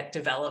then get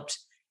developed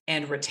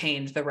and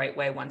retained the right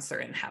way once they're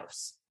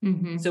in-house.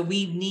 Mm-hmm. So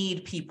we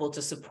need people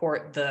to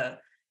support the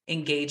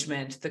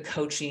engagement, the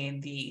coaching,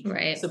 the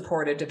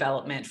supported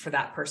development for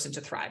that person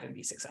to thrive and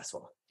be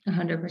successful.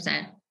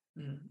 100%.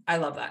 I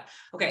love that.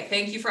 Okay.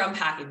 Thank you for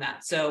unpacking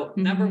that. So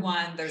number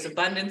one, there's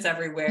abundance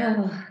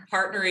everywhere.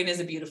 Partnering is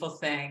a beautiful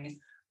thing.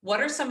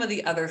 What are some of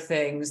the other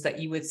things that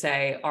you would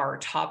say are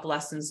top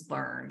lessons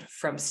learned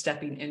from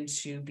stepping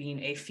into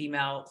being a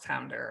female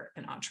founder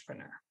and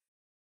entrepreneur?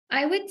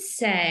 I would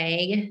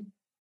say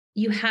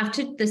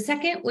the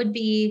second would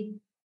be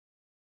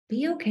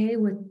okay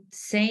with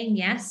saying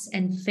yes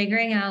and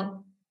figuring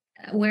out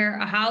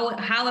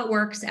how it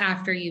works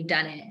after you've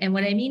done it. And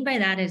what I mean by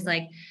that is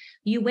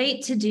you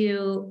wait to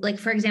do,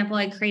 for example,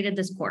 I created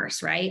this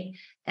course, right?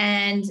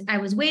 And I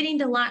was waiting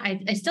to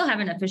launch. I still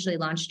haven't officially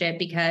launched it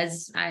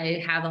because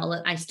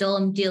I still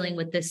am dealing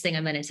with this thing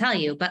I'm going to tell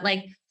you, but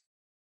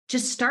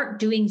just start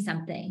doing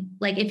something.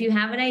 If you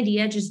have an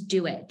idea, just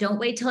do it. Don't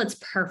wait till it's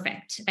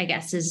perfect, I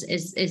guess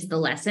is the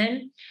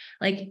lesson.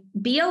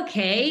 Be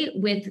okay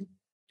with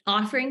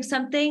offering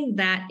something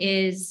that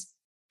is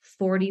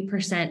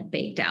 40%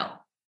 baked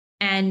out,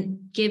 and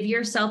give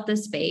yourself the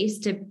space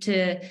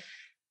to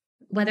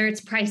whether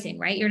it's pricing,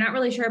 right? You're not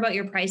really sure about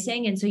your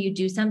pricing. And so you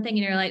do something and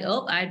you're like,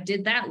 oh, I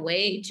did that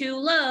way too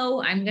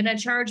low. I'm going to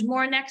charge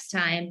more next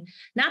time.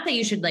 Not that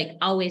you should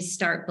always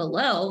start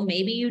below.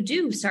 Maybe you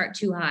do start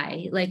too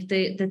high.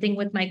 The thing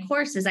with my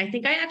course is I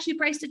think I actually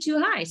priced it too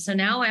high. So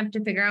now I have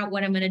to figure out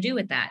what I'm going to do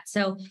with that.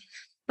 So,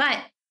 but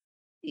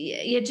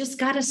you just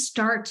got to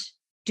start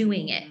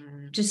doing it.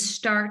 Just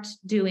start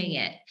doing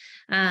it.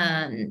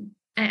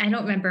 I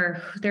don't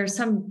remember, there's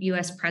some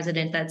US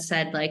president that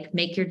said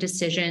make your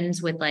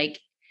decisions with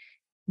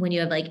when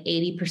you have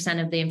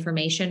 80% of the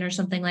information or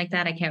something like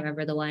that. I can't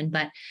remember the one,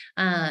 but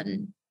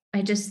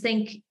I just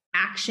think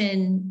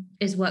action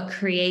is what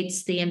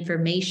creates the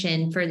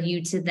information for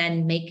you to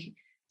then make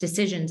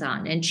decisions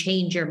on and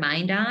change your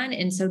mind on.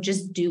 And so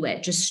just do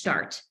it, just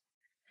start.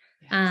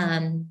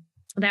 Yes.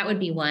 That would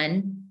be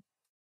one.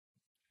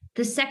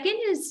 The second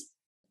is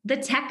the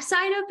tech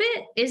side of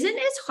it isn't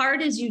as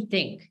hard as you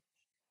think.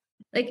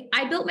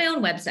 I built my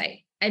own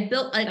website.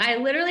 I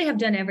literally have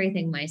done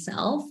everything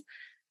myself.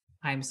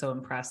 I'm so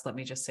impressed. Let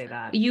me just say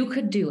that. You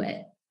could do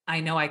it.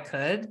 I know I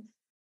could.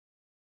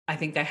 I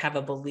think I have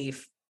a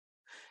belief.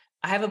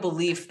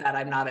 That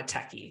I'm not a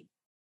techie.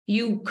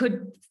 You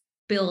could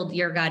build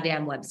your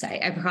goddamn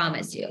website. I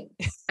promise you.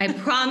 I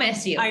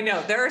promise you. I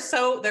know there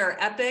are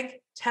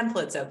epic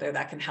templates out there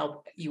that can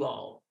help you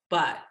all,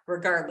 but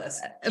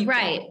regardless.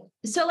 Right. Going.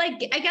 So I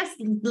guess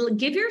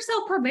give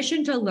yourself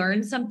permission to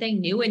learn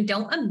something new and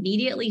don't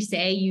immediately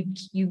say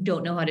you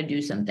don't know how to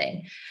do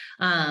something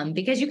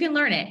because you can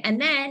learn it. And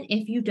then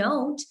if you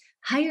don't,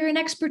 hire an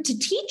expert to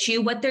teach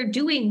you what they're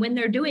doing when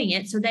they're doing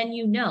it. So then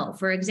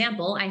for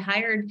example, I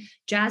hired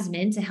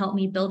Jasmine to help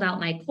me build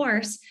out my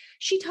course.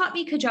 She taught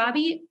me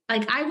Kajabi.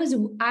 I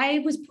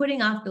was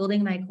putting off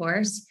building my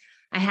course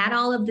I had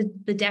all of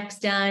the decks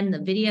done, the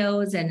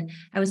videos, and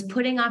I was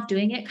putting off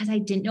doing it because I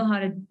didn't know how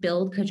to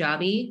build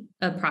Kajabi,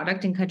 a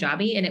product in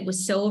Kajabi. And it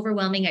was so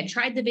overwhelming. I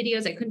tried the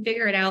videos, I couldn't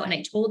figure it out. And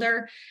I told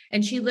her,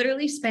 and she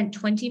literally spent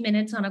 20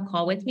 minutes on a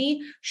call with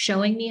me,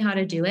 showing me how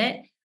to do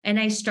it. And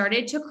I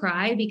started to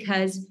cry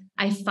because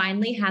I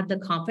finally had the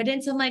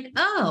confidence. I'm like,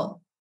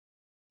 oh,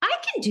 I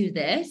can do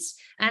this.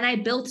 And I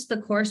built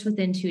the course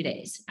within 2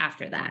 days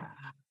after that,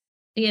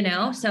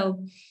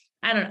 so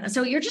I don't know.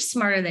 So you're just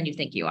smarter than you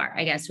think you are,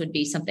 I guess, would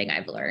be something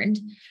I've learned.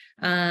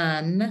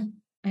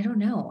 I don't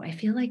know. I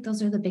feel like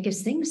those are the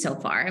biggest things so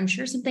far. I'm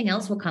sure something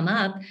else will come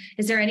up.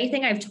 Is there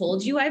anything I've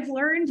told you I've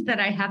learned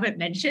that I haven't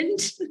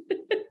mentioned?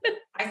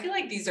 I feel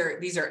like these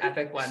are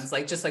epic ones,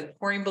 like just like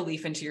pouring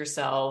belief into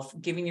yourself,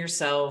 giving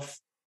yourself,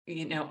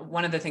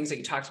 one of the things that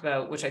you talked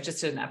about, which I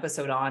just did an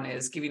episode on,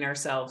 is giving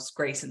ourselves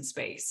grace and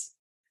space,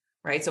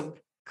 right? So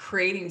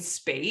creating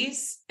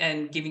space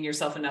and giving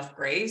yourself enough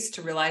grace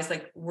to realize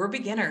like we're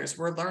beginners,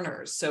 we're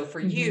learners. So for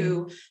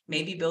you,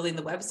 maybe building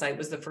the website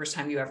was the first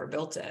time you ever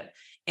built it.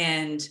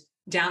 And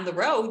down the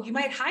road, you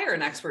might hire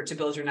an expert to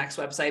build your next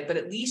website, but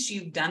at least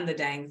you've done the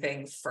dang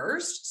thing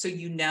first. So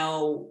you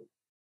know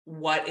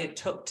what it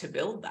took to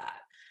build that.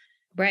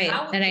 Right.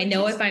 And I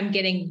know if I'm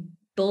getting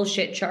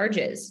bullshit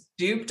charges,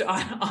 duped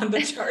on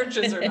the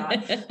charges or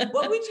not.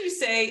 What would you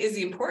say is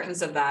the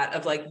importance of that?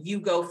 Of like, you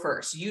go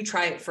first, you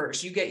try it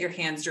first, you get your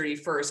hands dirty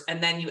first,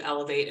 and then you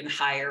elevate and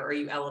hire, or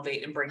you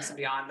elevate and bring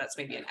somebody on that's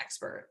maybe an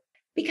expert.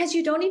 Because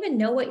you don't even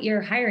know what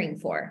you're hiring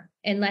for.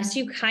 Unless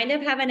you kind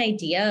of have an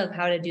idea of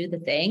how to do the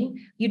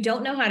thing, you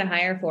don't know how to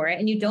hire for it,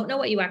 and you don't know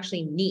what you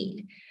actually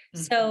need.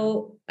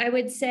 So I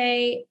would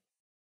say,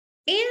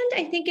 and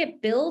I think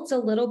it builds a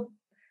little,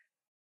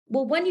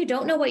 well, when you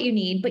don't know what you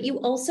need, but you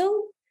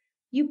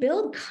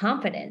build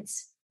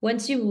confidence.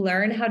 Once you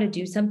learn how to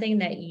do something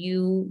that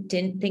you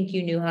didn't think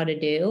you knew how to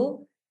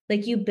do,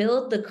 like you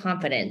build the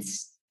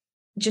confidence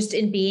just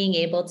in being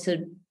able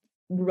to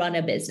run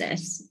a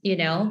business,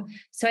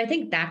 So I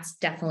think that's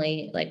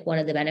definitely like one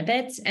of the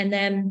benefits. And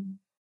then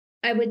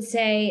I would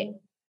say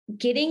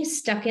getting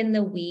stuck in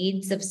the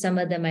weeds of some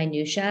of the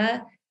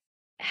minutia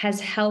has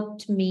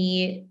helped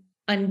me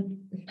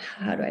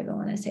how do I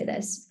want to say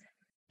this?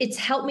 It's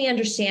helped me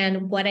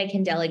understand what I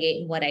can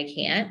delegate and what I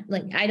can't.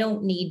 Like, I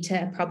don't need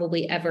to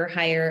probably ever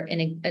hire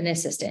an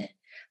assistant,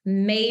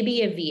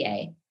 maybe a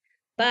VA,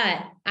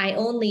 but I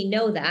only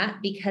know that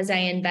because I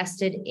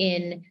invested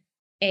in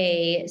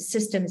a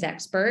systems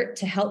expert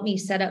to help me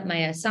set up my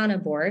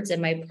Asana boards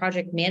and my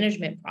project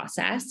management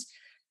process,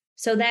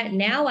 so that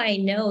now I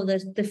know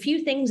the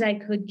few things I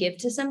could give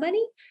to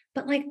somebody,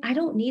 but like, I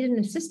don't need an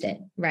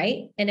assistant,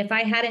 right? And if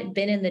I hadn't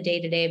been in the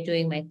day-to-day of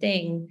doing my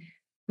thing,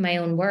 my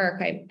own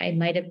work, I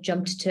might have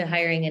jumped to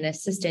hiring an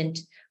assistant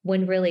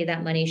when really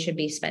that money should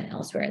be spent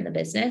elsewhere in the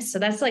business. So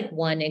that's like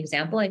one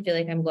example. I feel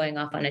like I'm going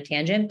off on a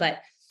tangent, but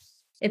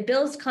it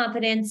builds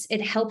confidence.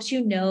 It helps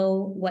you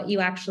know what you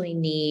actually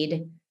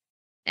need.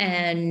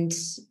 And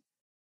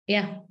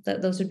yeah,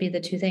 those would be the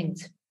two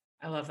things.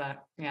 I love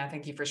that. Yeah.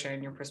 Thank you for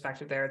sharing your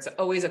perspective there. It's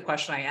always a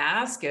question I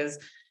ask is,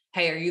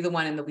 hey, are you the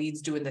one in the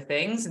weeds doing the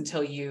things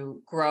until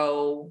you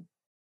grow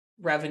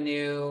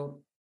revenue,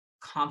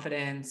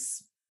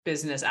 confidence,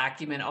 business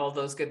acumen, all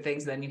those good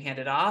things, then you hand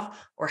it off?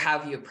 Or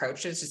have you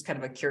approached it? It's just kind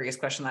of a curious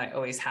question that I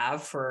always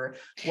have for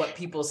what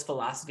people's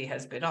philosophy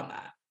has been on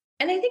that.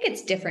 And I think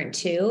it's different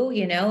too.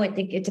 I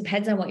think it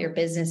depends on what your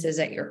business is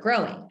that you're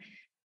growing.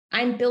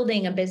 I'm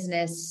building a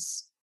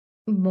business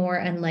more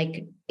and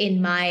like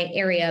in my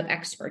area of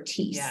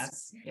expertise.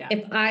 Yes. Yeah.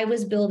 If I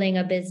was building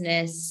a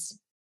business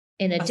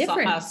in a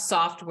different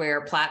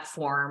software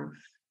platform,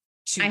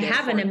 I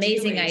have an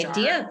amazing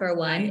idea for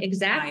one.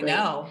 Exactly.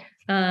 I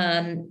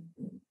know.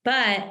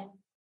 But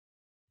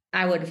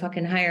I would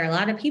fucking hire a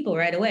lot of people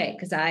right away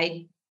because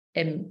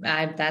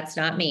that's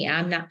not me.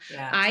 I'm not,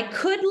 I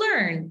could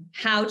learn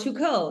how to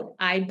code.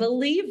 I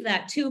believe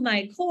that to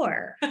my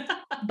core,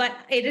 but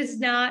it is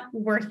not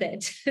worth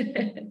it.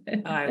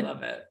 I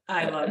love it.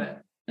 I love it.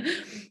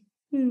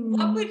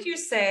 What would you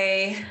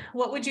say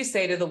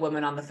to the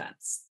woman on the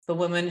fence? The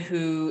woman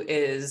who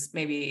is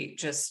maybe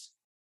just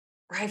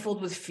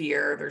rifled with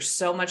fear. There's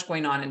so much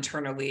going on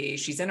internally.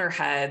 She's in her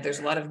head. There's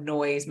a lot of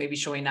noise maybe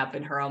showing up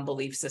in her own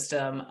belief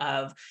system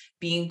of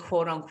being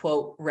quote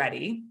unquote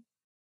ready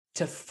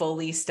to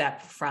fully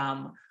step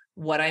from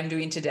what I'm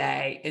doing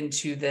today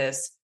into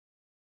this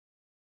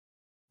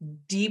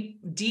deep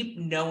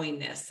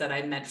knowingness that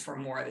I'm meant for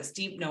more, this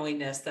deep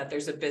knowingness that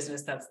there's a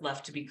business that's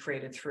left to be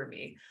created through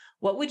me.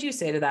 What would you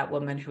say to that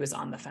woman who is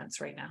on the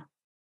fence right now?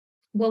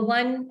 Well,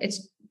 one,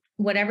 it's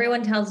what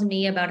everyone tells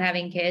me about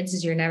having kids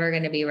is you're never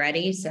going to be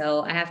ready.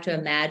 So I have to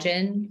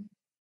imagine,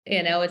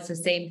 it's the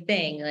same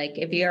thing. Like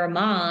if you're a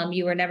mom,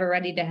 you were never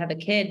ready to have a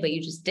kid, but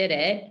you just did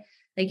it.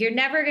 Like you're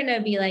never going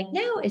to be like,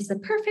 now is the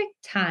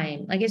perfect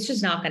time. Like it's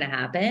just not going to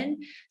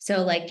happen.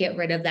 So like get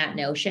rid of that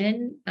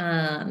notion.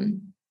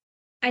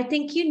 I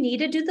think you need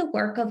to do the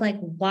work of like,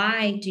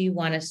 why do you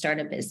want to start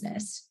a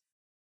business?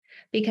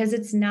 Because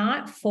it's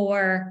not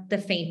for the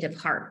faint of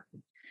heart.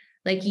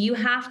 Like you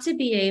have to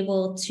be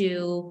able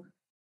to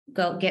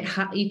go get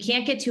high. You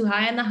can't get too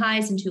high on the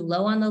highs and too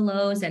low on the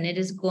lows. And it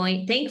is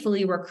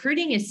thankfully,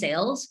 recruiting is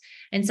sales.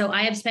 And so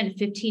I have spent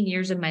 15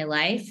 years of my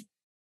life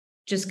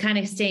just kind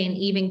of staying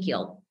even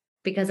keel,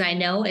 because I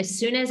know as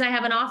soon as I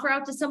have an offer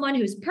out to someone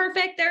who's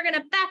perfect, they're going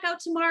to back out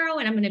tomorrow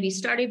and I'm going to be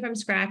starting from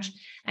scratch.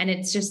 And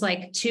it's just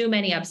like too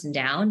many ups and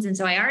downs. And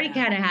so I already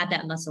kind of had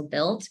that muscle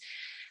built,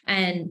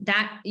 and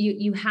that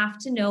you have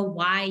to know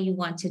why you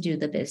want to do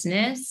the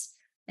business.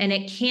 And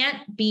it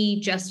can't be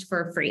just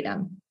for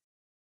freedom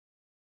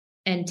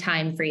and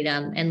time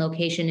freedom and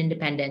location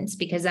independence,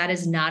 because that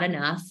is not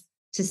enough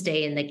to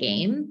stay in the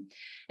game.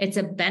 It's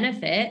a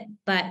benefit,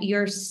 but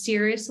you're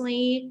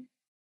seriously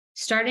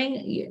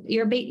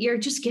you're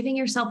just giving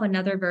yourself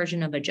another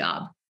version of a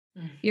job.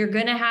 You're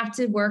going to have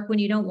to work when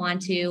you don't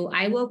want to.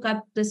 I woke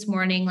up this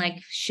morning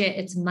like, shit,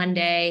 it's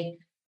Monday.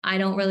 I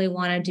don't really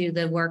want to do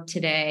the work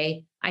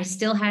today. I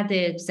still had the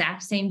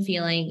exact same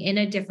feeling in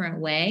a different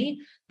way,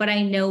 but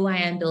I know why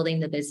I'm building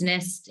the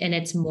business, and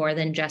it's more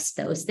than just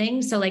those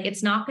things. So like,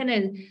 it's not going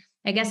to,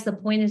 I guess the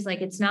point is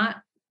like, it's not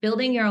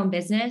building your own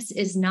business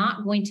is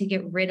not going to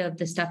get rid of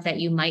the stuff that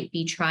you might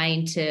be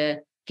trying to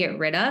get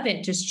rid of.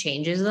 It just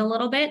changes a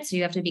little bit. So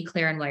you have to be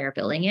clear on why you're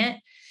building it.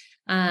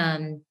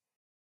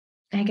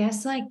 I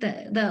guess like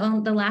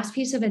the last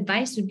piece of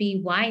advice would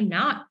be, why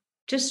not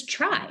just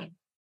try?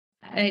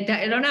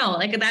 I don't know,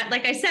 like that,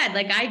 like I said,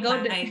 like I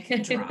go to,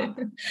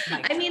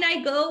 I mean,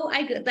 I go,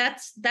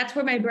 that's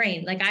where my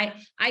brain, like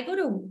I go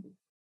to,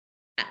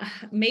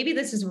 maybe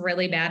this is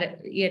really bad,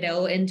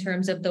 in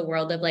terms of the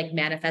world of like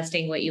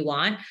manifesting what you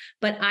want,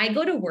 but I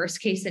go to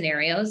worst case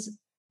scenarios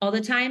all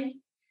the time,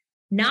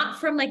 not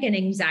from like an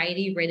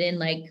anxiety ridden,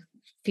 like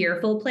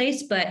fearful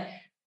place, but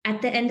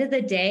at the end of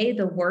the day,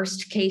 the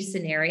worst case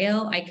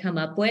scenario I come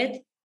up with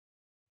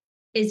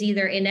is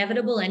either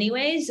inevitable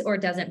anyways, or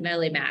doesn't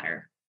really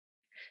matter.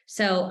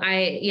 So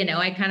I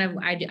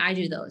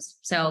do those.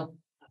 So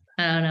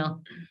I don't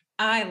know.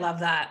 I love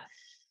that.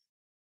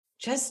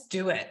 Just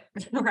do it.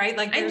 Right.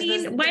 Like,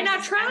 why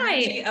not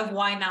try? Of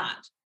why not?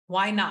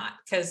 Why not?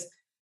 Because,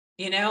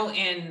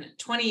 in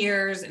 20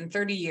 years and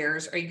 30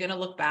 years, are you going to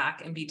look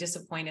back and be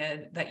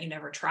disappointed that you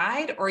never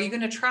tried? Or are you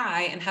going to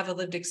try and have a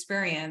lived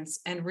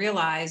experience and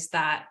realize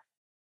that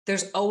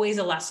there's always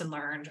a lesson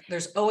learned.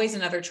 There's always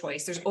another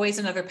choice. There's always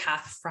another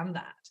path from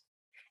that.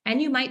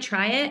 And you might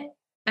try it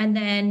and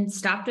then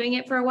stop doing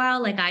it for a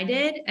while, like I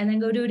did, and then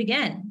go do it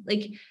again.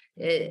 Like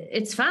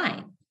it's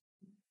fine.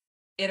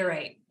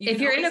 Iterate.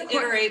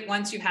 Iterate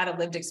once you've had a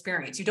lived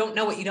experience. You don't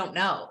know what you don't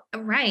know.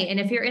 Right. And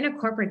if you're in a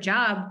corporate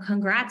job,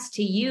 congrats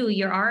to you.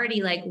 You're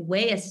already like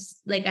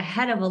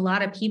ahead of a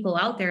lot of people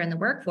out there in the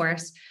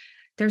workforce.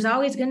 There's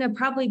always going to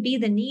probably be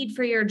the need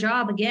for your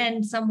job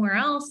again somewhere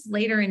else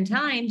later in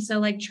time. So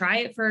like try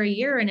it for a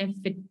year. And if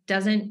it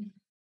doesn't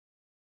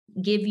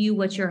give you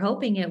what you're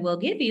hoping it will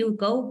give you,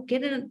 go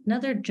get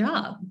another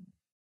job.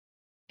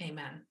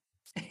 Amen.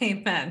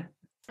 Amen.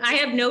 I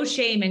have no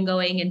shame in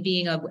going and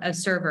being a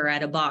server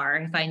at a bar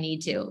if I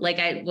need to.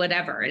 Like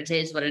whatever, it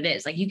is what it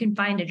is. Like you can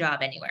find a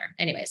job anywhere.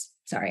 Anyways,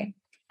 sorry.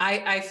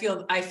 I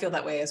feel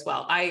that way as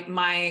well.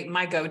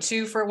 My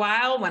go-to for a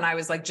while when I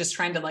was like just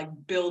trying to like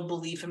build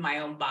belief in my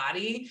own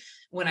body,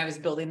 when I was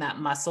building that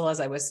muscle as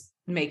I was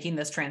making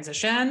this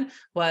transition,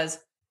 was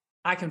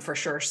I can for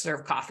sure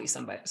serve coffee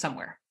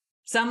somewhere.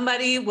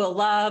 Somebody will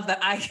love that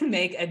I can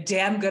make a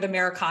damn good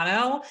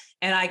Americano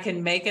and I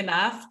can make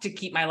enough to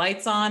keep my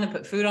lights on and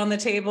put food on the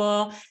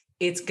table.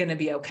 It's going to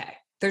be okay.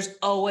 There's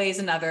always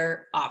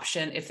another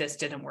option if this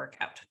didn't work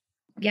out.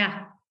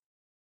 Yeah,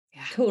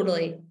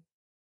 totally.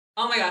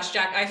 Oh my gosh,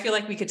 Jack, I feel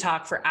like we could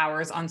talk for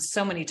hours on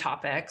so many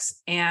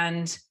topics.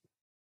 And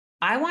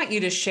I want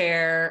you to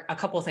share a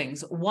couple of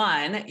things.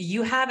 One,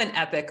 you have an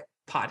epic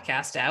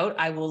podcast out.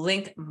 I will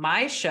link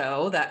my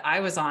show that I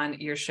was on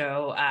your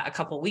show a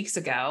couple of weeks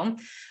ago,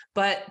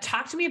 but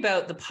talk to me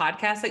about the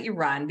podcast that you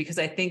run, because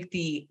I think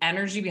the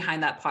energy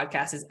behind that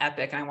podcast is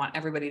epic and I want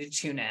everybody to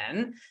tune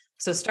in.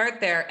 So start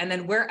there. And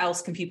then where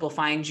else can people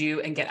find you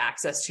and get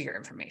access to your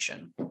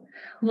information?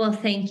 Well,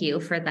 thank you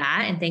for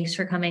that. And thanks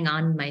for coming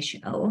on my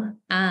show.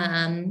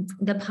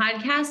 The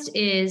podcast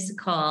is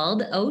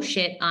called Oh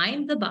Shit,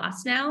 I'm the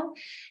Boss Now.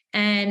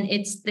 And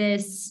it's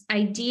this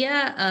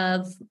idea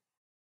of,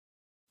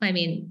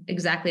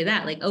 exactly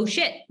that. Like, oh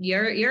shit,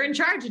 you're in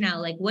charge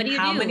now. Like, what do you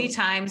do? How many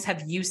times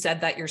have you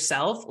said that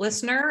yourself,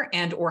 listener?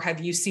 Or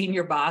have you seen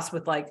your boss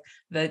with like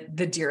the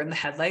deer in the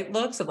headlight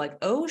looks of like,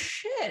 oh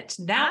shit,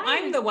 now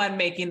I'm the one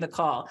making the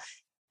call.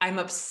 I'm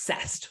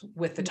obsessed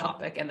with the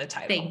topic and the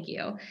title. Thank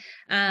you.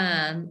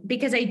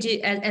 Because I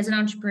do, as an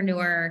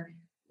entrepreneur,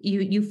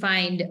 you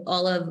find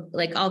all of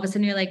a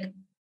sudden you're like,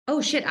 oh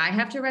shit, I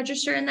have to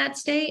register in that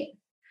state.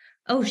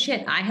 Oh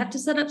shit, I have to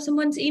set up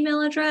someone's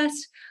email address.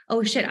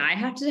 Oh shit, I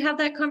have to have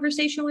that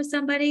conversation with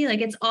somebody.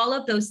 Like it's all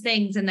of those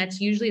things. And that's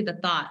usually the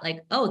thought like,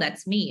 oh,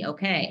 that's me.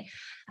 Okay.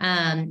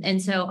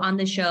 And so on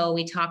the show,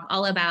 we talk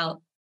all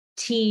about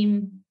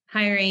team,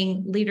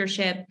 hiring,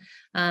 leadership.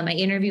 I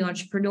interview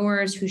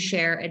entrepreneurs who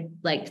share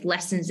like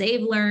lessons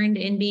they've learned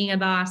in being a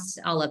boss,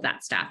 all of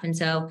that stuff. And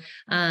so,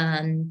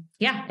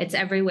 yeah, it's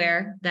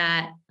everywhere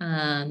that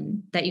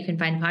you can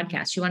find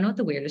podcasts. You want to know what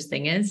the weirdest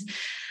thing is?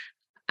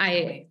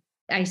 My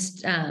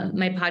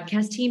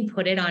podcast team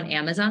put it on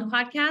Amazon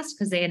Podcasts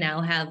because they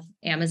now have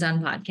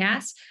Amazon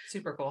Podcasts.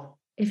 Super cool.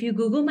 If you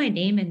Google my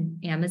name in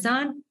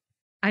Amazon,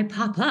 I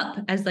pop up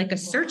as like a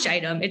search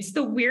item. It's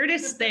the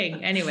weirdest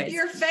thing. Anyways,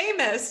 you're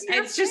famous.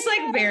 It's just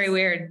like very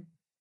weird.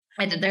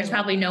 There's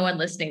probably no one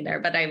listening there,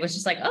 but I was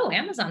just like, oh,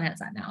 Amazon has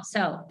that now.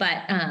 So,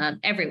 but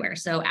everywhere.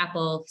 So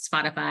Apple,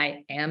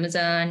 Spotify,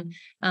 Amazon,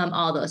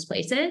 all those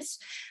places.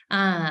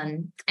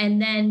 And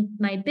then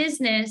my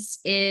business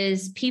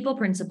is People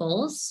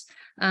Principles.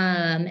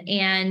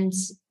 And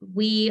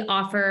we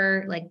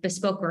offer like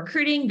bespoke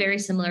recruiting, very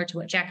similar to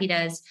what Jackie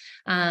does,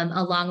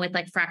 along with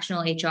like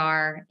fractional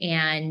HR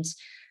and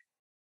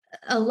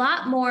a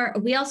lot more.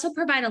 We also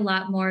provide a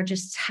lot more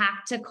just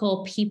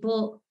tactical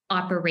people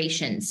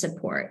operations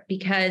support,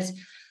 because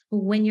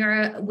when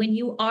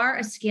you are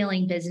a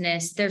scaling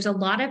business, there's a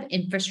lot of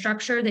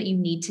infrastructure that you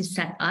need to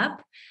set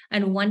up.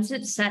 And once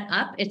it's set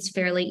up, it's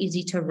fairly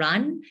easy to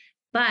run.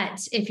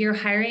 But if you're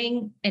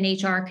hiring an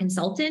HR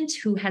consultant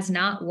who has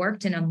not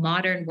worked in a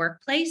modern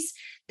workplace,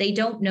 they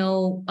don't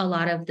know a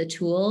lot of the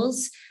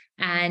tools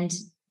and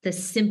the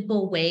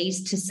simple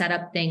ways to set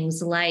up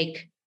things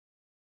like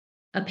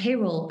a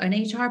payroll, an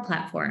HR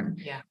platform,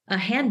 a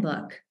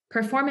handbook,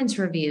 performance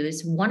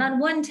reviews,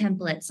 one-on-one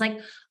templates, like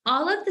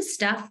all of the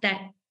stuff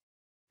that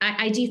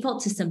I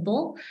default to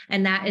simple.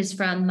 And that is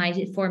from my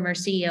former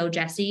CEO,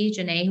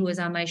 Janae, who was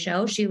on my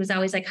show. She was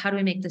always like, how do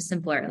we make this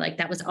simpler? Like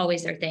that was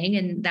always their thing.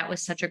 And that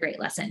was such a great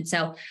lesson.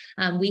 So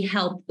we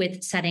help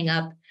with setting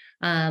up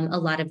a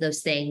lot of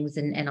those things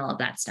and all of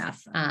that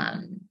stuff.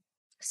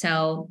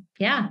 So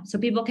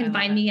people can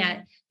find me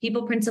at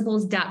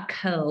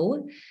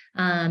peopleprinciples.co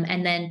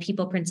and then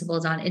People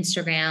Principles on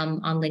Instagram,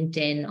 on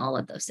LinkedIn, all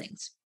of those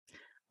things.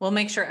 We'll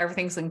make sure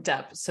everything's linked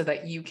up so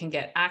that you can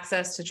get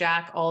access to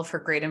Jack, all of her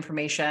great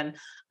information.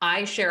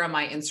 I share on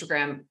my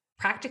Instagram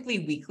practically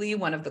weekly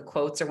one of the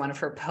quotes or one of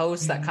her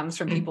posts that comes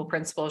from People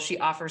Principles. She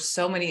offers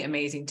so many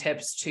amazing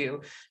tips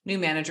to new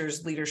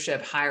managers,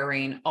 leadership,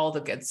 hiring, all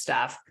the good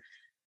stuff.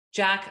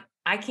 Jack,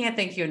 I can't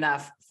thank you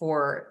enough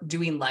for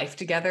doing life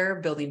together,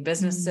 building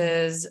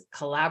businesses,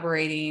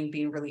 collaborating,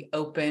 being really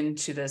open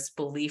to this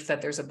belief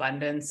that there's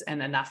abundance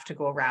and enough to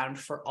go around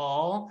for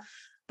all.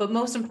 But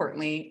most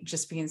importantly,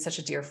 just being such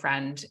a dear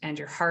friend, and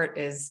your heart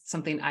is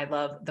something I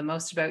love the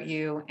most about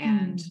you.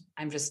 And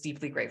I'm just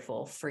deeply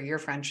grateful for your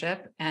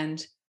friendship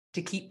and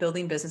to keep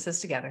building businesses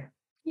together.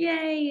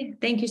 Yay.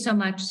 Thank you so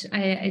much.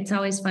 It's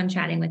always fun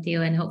chatting with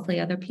you, and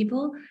hopefully other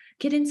people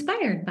get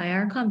inspired by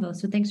our convo.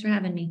 So thanks for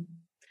having me.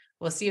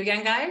 We'll see you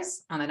again,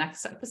 guys, on the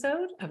next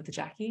episode of the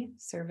Jackie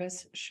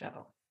Serviss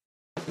Show.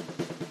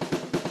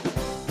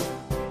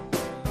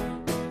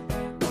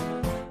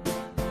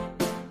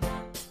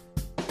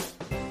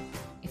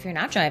 If you're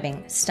not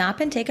driving, stop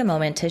and take a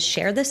moment to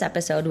share this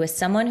episode with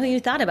someone who you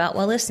thought about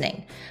while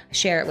listening.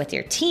 Share it with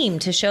your team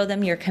to show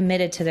them you're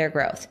committed to their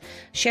growth.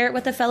 Share it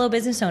with a fellow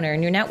business owner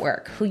in your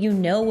network who you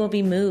know will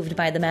be moved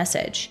by the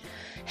message.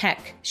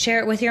 Heck, share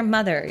it with your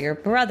mother, your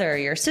brother,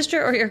 your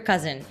sister, or your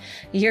cousin.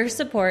 Your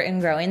support in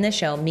growing the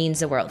show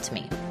means the world to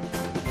me.